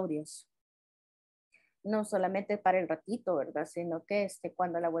the audios. No solamente para el ratito, ¿verdad? Sino que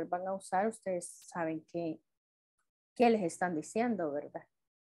cuando la vuelvan a usar, ustedes saben qué les están diciendo, ¿verdad?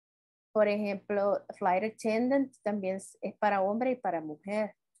 Por ejemplo, flight attendant también es para hombre y para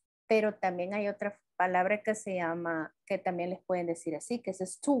mujer, pero también hay otra palabra que se llama, que también les pueden decir así, que es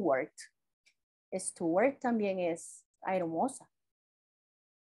steward. Steward también es aeromoza.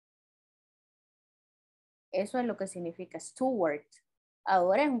 Eso es lo que significa steward.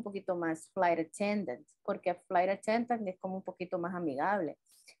 Ahora es un poquito más flight attendant, porque flight attendant es como un poquito más amigable.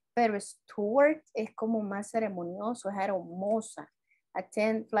 Pero steward es como más ceremonioso, es aeromosa.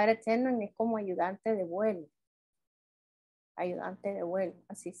 Flight attendant es como ayudante de vuelo. Ayudante de vuelo,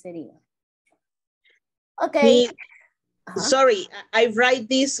 así sería. Okay. Sorry, I write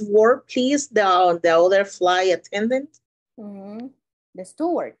this word, please, the other flight attendant. The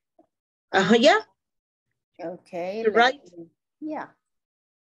steward. Yeah. Okay. Right. Yeah.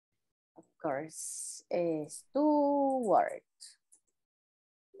 Of course. Steward.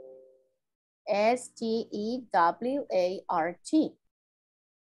 S-T-E-W-A-R-T.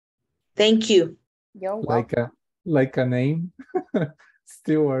 Thank you. You're welcome. Like a name.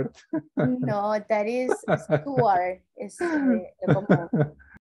 Steward. No, that is Stuart. It's como,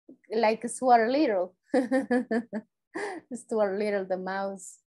 like Stuart Little. Stuart Little, the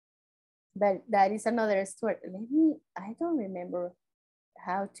mouse. But that is another Stuart. I don't remember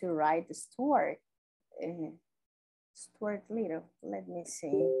how to write the Stuart. Stuart Little. Let me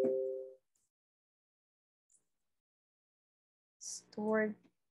see. Stuart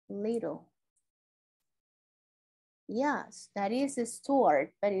Little. Yes, that is a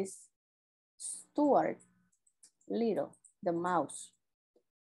Stuart, but it's Stuart Little, the mouse.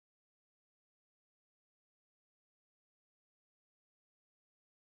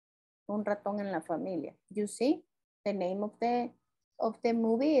 Un ratón en la familia. You see, the name of the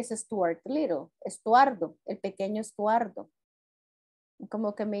movie is Stuart Little. Estuardo, el pequeño Estuardo.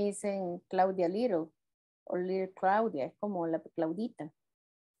 Como que me dicen Claudia Little o Little Claudia, es como la Claudita.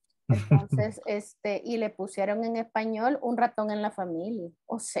 Entonces, y le pusieron en español un ratón en la familia.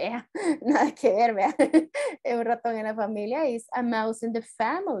 O sea, nada que ver, ¿verdad? Un ratón en la familia is a mouse in the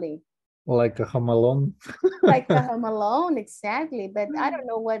family. Like a Home Alone. Like a Home Alone, exactly. But I don't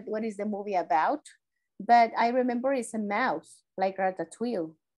know what is the movie about. But I remember it's a mouse, like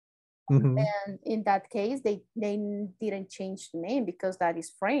Ratatouille. And in that case, they didn't change the name because that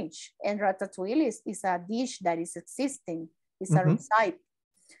is French. And Ratatouille is a dish that is existing. It's a recipe.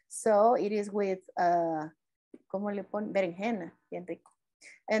 So it is with, ¿cómo le ponen? Berenjena, bien rico.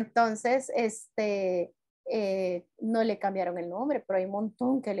 Entonces, no le cambiaron el nombre, pero hay un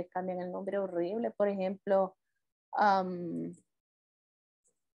montón que le cambian el nombre horrible. Por ejemplo,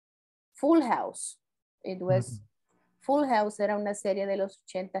 Full House. It was, Full House era una serie de los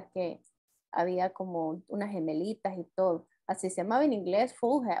 80 que había como unas gemelitas y todo. Así se llamaba en inglés,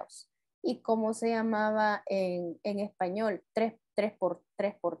 Full House. ¿Y cómo se llamaba en español?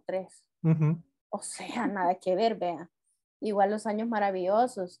 3x3. O sea, nada que ver, vea. Igual Los Años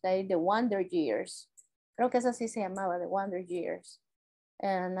Maravillosos, The Wonder Years. Creo que eso sí se llamaba, The Wonder Years.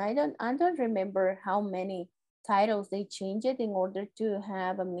 And I don't remember how many titles they changed it in order to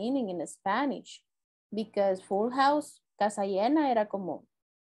have a meaning in Spanish. Because Full House, Casa Llena, era como,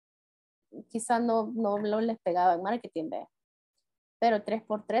 quizá no les pegaba en marketing, vea. Pero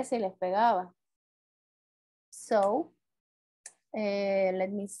 3x3 sí les pegaba. So, let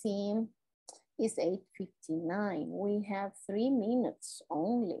me see. It's 8:59. We have 3 minutes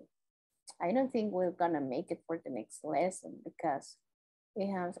only. I don't think we're gonna make it for the next lesson because we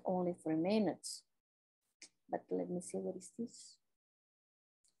have only 3 minutes. But let me see, what is this?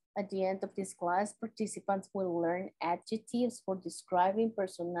 At the end of this class, participants will learn adjectives for describing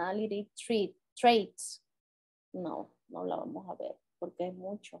personality traits. No la vamos a ver porque es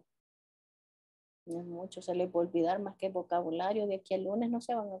mucho. No es mucho, se les va a olvidar más que vocabulario. De aquí al lunes no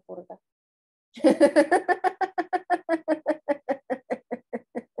se van a acordar.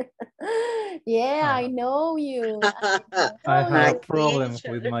 Yeah, I know you. I have problems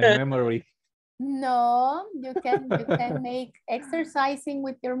with my memory. No, you can make exercising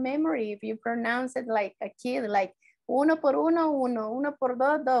with your memory if you pronounce it like a kid, like 1 por 1, 1, 1 por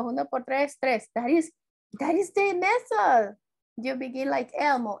 2, 2, 1 por 3, 3. That is the method. You begin like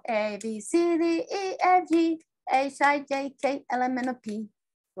Elmo, A, B, C, D, E, F, G, H, I, J, K, L, M, N, O, P,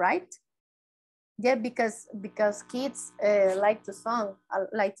 right? Yeah, because kids like to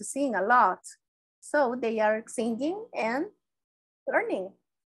sing a lot. So they are singing and learning.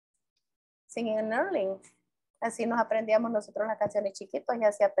 Singing and learning. Así nos aprendíamos nosotros las canciones chiquitos y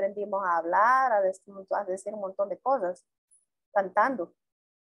así aprendimos a hablar, a decir un montón de cosas, cantando.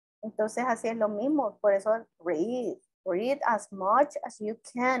 Entonces así es lo mismo, por eso read as much as you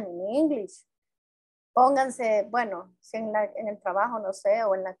can in English. Pónganse, bueno, si en el trabajo, no sé,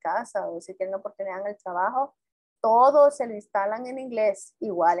 o en la casa, o si tienen oportunidad en el trabajo, todo se lo instalan en inglés,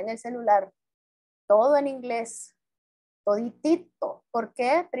 igual en el celular, todo en inglés, toditito. ¿Por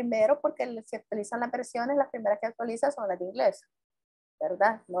qué? Primero porque se actualizan las versiones, las primeras que actualizan son las de inglés,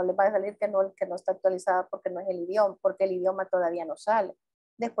 ¿verdad? No les va a salir que no está actualizada porque no es el idioma, porque el idioma todavía no sale.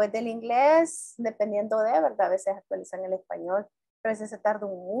 Después del inglés, dependiendo de, ¿verdad? A veces actualizan el español, pero a veces se tarda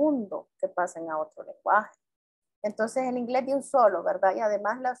un mundo que pasen a otro lenguaje. Entonces el inglés de un solo, ¿verdad? Y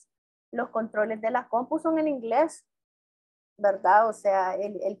además los controles de las compu son en inglés, ¿verdad? O sea,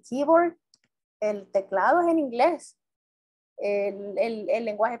 el keyboard, el teclado es en inglés. El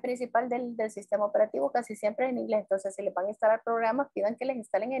lenguaje principal del sistema operativo casi siempre es en inglés. Entonces, si les van a instalar programas, pidan que les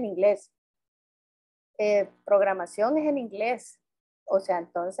instalen en inglés. Programación es en inglés. O sea,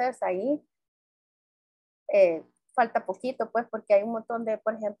 entonces ahí falta poquito, pues, porque hay un montón de,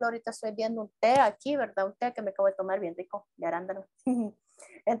 por ejemplo, ahorita estoy viendo un té aquí, ¿verdad? Un té que me acabo de tomar bien rico, de arándano.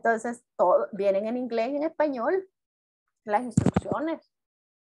 Entonces, todo vienen en inglés y en español, las instrucciones.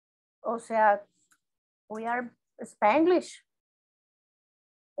 O sea, we are Spanglish.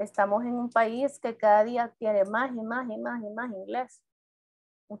 Estamos en un país que cada día tiene más y más y más y más inglés.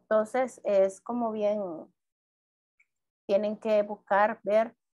 Entonces, es como bien, tienen que buscar,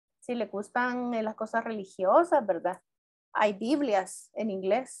 ver si les gustan las cosas religiosas, ¿verdad? Hay Biblias en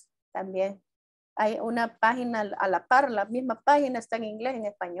inglés también. Hay una página a la par, la misma página está en inglés, en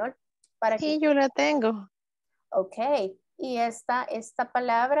español. Sí, yo la tengo. Ok, y esta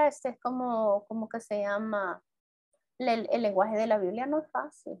palabra, es como que se llama, el lenguaje de la Biblia no es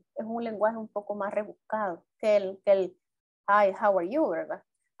fácil, es un lenguaje un poco más rebuscado que el hi, how are you, ¿verdad?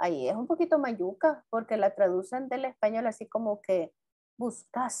 Ahí es un poquito mayuca porque la traducen del español así como que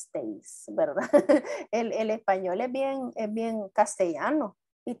buscasteis, ¿verdad? El español es bien castellano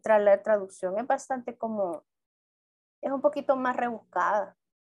y la traducción es bastante como, es un poquito más rebuscada.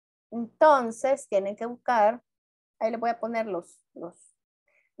 Entonces tienen que buscar, ahí les voy a poner los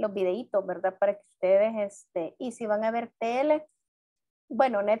videitos, ¿verdad? Para que ustedes, y si van a ver tele,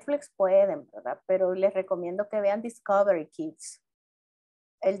 bueno, Netflix pueden, ¿verdad? Pero les recomiendo que vean Discovery Kids.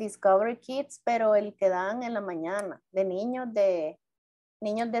 El Discovery Kids, pero el que dan en la mañana, de niños de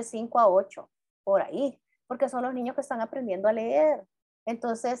 5 a 8, por ahí, porque son los niños que están aprendiendo a leer.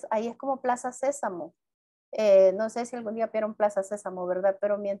 Entonces, ahí es como Plaza Sésamo. No sé si algún día vieron Plaza Sésamo, ¿verdad?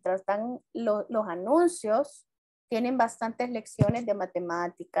 Pero mientras dan los anuncios, tienen bastantes lecciones de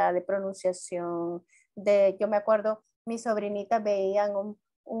matemática, de pronunciación, yo me acuerdo, mis sobrinitas veían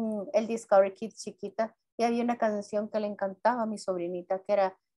el Discovery Kids chiquita y había una canción que le encantaba a mi sobrinita que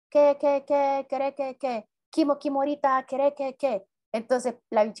era que, kimo, kimorita, que. Entonces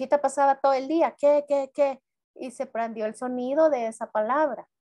la bichita pasaba todo el día, que, y se prendió el sonido de esa palabra.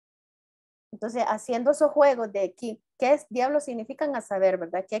 Entonces, haciendo esos juegos de qué diablos significan a saber,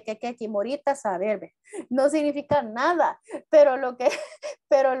 ¿verdad? Que, kimorita, saber, no significa nada, pero lo que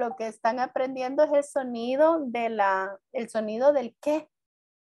están aprendiendo es el sonido el sonido del qué.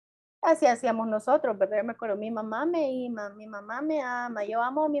 Así hacíamos nosotros, ¿verdad? Yo me acuerdo, mi mamá me ama, mi mamá me ama, yo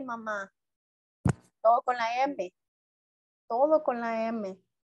amo a mi mamá. Todo con la M, todo con la M.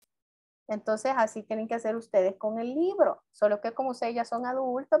 Entonces, así tienen que hacer ustedes con el libro. Solo que como ustedes ya son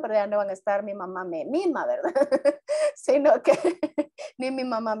adultos, ¿verdad? No van a estar mi mamá me mima, ¿verdad? Sino que ni mi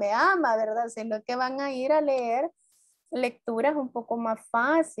mamá me ama, ¿verdad? Sino que van a ir a leer lecturas un poco más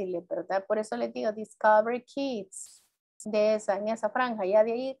fáciles, ¿verdad? Por eso les digo Discovery Kids, en esa franja. Ya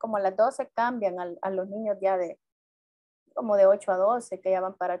de ahí, como a las 12 cambian a los niños ya como de 8 a 12, que ya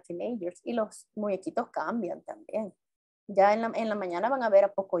van para teenagers. Y los muñequitos cambian también. Ya en la mañana van a ver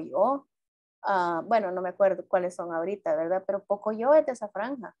a Poco Yo. Bueno, no me acuerdo cuáles son ahorita, ¿verdad? Pero Poco Yo es de esa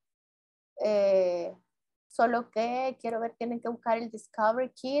franja. Solo que quiero ver, tienen que buscar el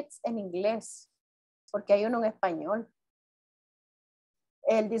Discovery Kids en inglés, porque hay uno en español.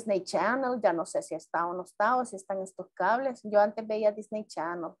 El Disney Channel, ya no sé si está o no está, o si están estos cables. Yo antes veía Disney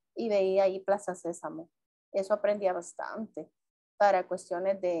Channel y veía ahí Plaza Sésamo. Eso aprendía bastante para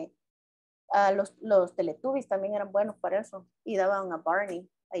cuestiones de... los Teletubbies también eran buenos para eso. Y daban a Barney.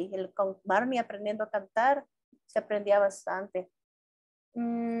 Ahí con Barney aprendiendo a cantar, se aprendía bastante.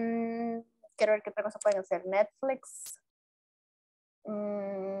 Quiero ver qué otra cosa pueden hacer. Netflix.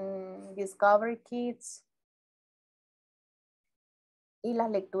 Discovery Kids. Y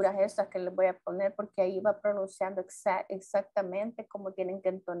las lecturas estas que les voy a poner, porque ahí va pronunciando exactamente cómo tienen que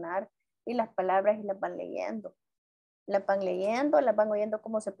entonar y las palabras y las van leyendo. Las van leyendo, las van oyendo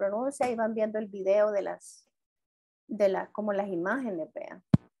cómo se pronuncia y van viendo el video como las imágenes, vean.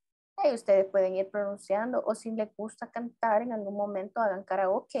 Y ustedes pueden ir pronunciando, o si les gusta cantar en algún momento, hagan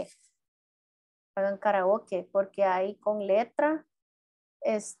karaoke. Hagan karaoke, porque ahí con letra,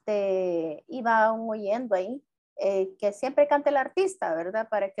 y van oyendo ahí, que siempre cante el artista, ¿verdad?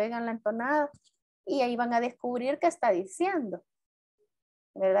 Para que oigan la entonada, y ahí van a descubrir qué está diciendo,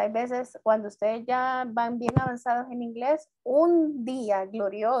 ¿verdad? Hay veces cuando ustedes ya van bien avanzados en inglés, un día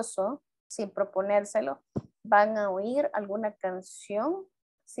glorioso, sin proponérselo, van a oír alguna canción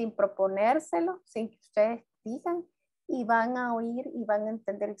sin proponérselo, sin que ustedes digan, y van a oír y van a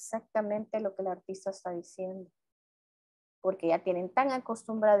entender exactamente lo que el artista está diciendo. Porque ya tienen tan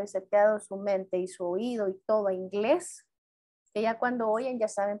acostumbrado y seteado su mente y su oído y todo a inglés, que ya cuando oyen ya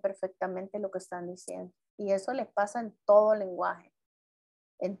saben perfectamente lo que están diciendo. Y eso les pasa en todo lenguaje.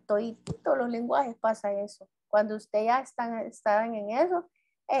 En todos los lenguajes pasa eso. Cuando ustedes ya están en eso,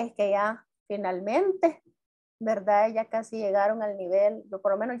 es que ya finalmente, ¿verdad? Ya casi llegaron al nivel,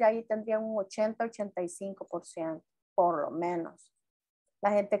 por lo menos ya ahí tendrían un 80-85%, por lo menos. La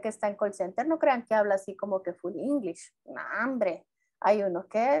gente que está en call center no crean que habla así como que full English. No, hombre, hay unos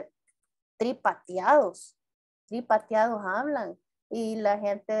que tripateados hablan y la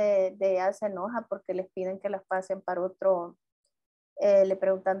gente de allá se enoja porque les piden que las pasen para otro, le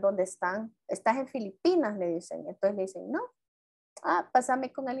preguntan dónde están. ¿Estás en Filipinas? Le dicen. Entonces le dicen, no.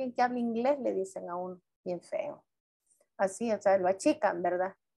 Pásame con alguien que hable inglés, le dicen a uno, bien feo. Así, o sea, lo achican,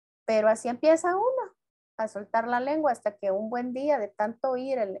 ¿verdad? Pero así empieza uno a soltar la lengua hasta que un buen día de tanto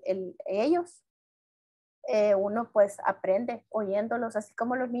oír ellos, uno pues aprende oyéndolos, así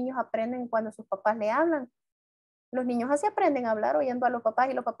como los niños aprenden cuando sus papás le hablan. Los niños así aprenden a hablar oyendo a los papás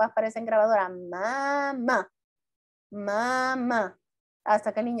y los papás parecen grabadoras, mamá, mamá,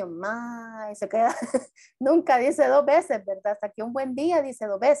 hasta que el niño, y se queda, nunca dice 2 veces, ¿verdad? Hasta que un buen día dice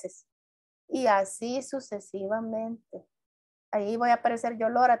 2 veces. Y así sucesivamente. Ahí voy a aparecer yo,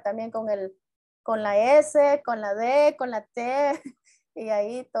 Lora, también con la S, con la D, con la T, y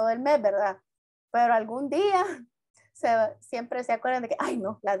ahí todo el mes, ¿verdad? Pero algún día siempre se acuerdan de que, ay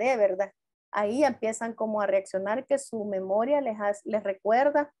no, la D, ¿verdad? Ahí empiezan como a reaccionar que su memoria les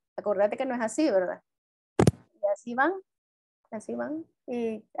recuerda, acordate que no es así, ¿verdad? Y así van.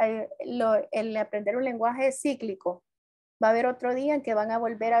 Y el aprender un lenguaje es cíclico. Va a haber otro día en que van a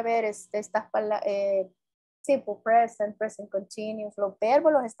volver a ver estas palabras, simple present, present continuous, los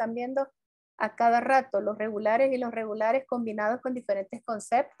verbos los están viendo a cada rato, los regulares y los regulares combinados con diferentes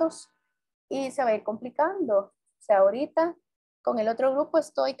conceptos y se va a ir complicando. O sea, ahorita con el otro grupo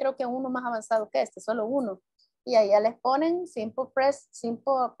estoy creo que uno más avanzado que este, solo uno. Y ahí ya les ponen simple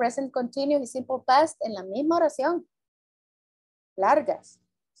present continuous y simple past en la misma oración. Largas.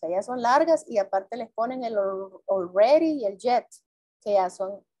 O sea, ya son largas y aparte les ponen el already y el yet, que ya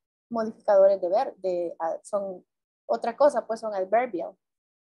son modificadores son otra cosa, pues son adverbial.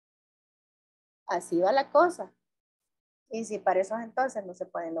 Así va la cosa. Y si para esos entonces no se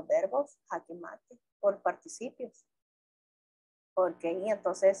ponen los verbos, jaque mate, por participios. Porque y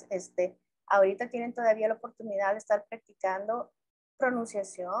entonces, ahorita tienen todavía la oportunidad de estar practicando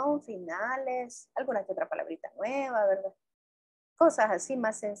pronunciación, finales, alguna que otra palabrita nueva, ¿verdad? Cosas así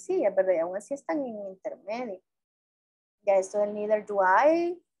más sencillas, ¿verdad? Y aún así están en intermedio. Ya esto del neither do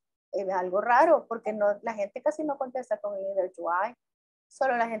I es algo raro, porque no, la gente casi no contesta con el neither do I,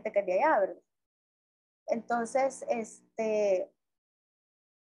 solo la gente que es de allá, ¿verdad? Entonces,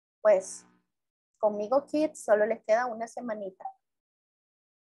 pues, conmigo kids solo les queda una semanita.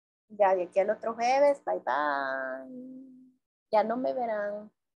 Ya de aquí al otro jueves, bye bye. Ya no me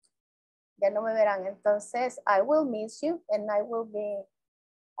verán. Ya no me verán. Entonces, I will miss you and I will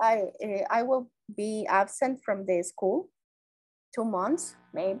be absent from the school 2 months,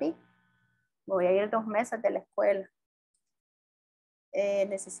 maybe. Voy a ir 2 meses de la escuela.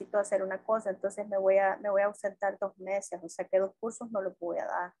 Necesito hacer una cosa, entonces me voy a ausentar 2 meses. O sea que 2 cursos no los voy a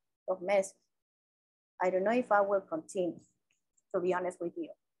dar 2 meses. I don't know if I will continue, to be honest with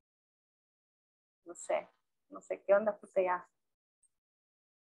you. No sé qué onda, porque ya.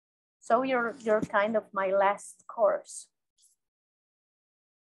 So you're kind of my last course.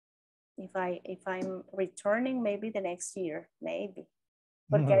 If I'm returning, maybe the next year, maybe.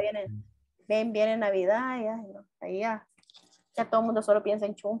 Porque viene Navidad, ya, no, ahí ya todo el mundo solo piensa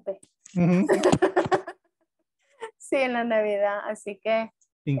en chumpe. Sí, en la Navidad, así que.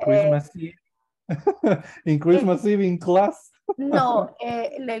 In Christmas Eve. In Christmas Eve in class. No,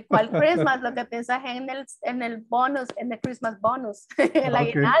 ¿cuál Christmas? Lo que piensas en el bonus, en el Christmas bonus, el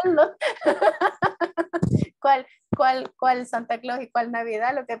aguinaldo. ¿Cuál Santa Claus y cuál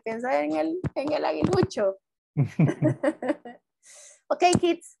Navidad? Lo que piensas en el aguilucho. Okay,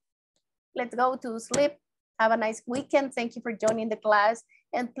 kids, let's go to sleep. Have a nice weekend. Thank you for joining the class.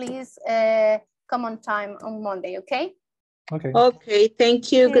 And please come on time on Monday, okay? Okay,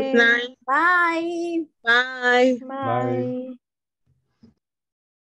 thank you. Good night. Bye. Bye. Bye.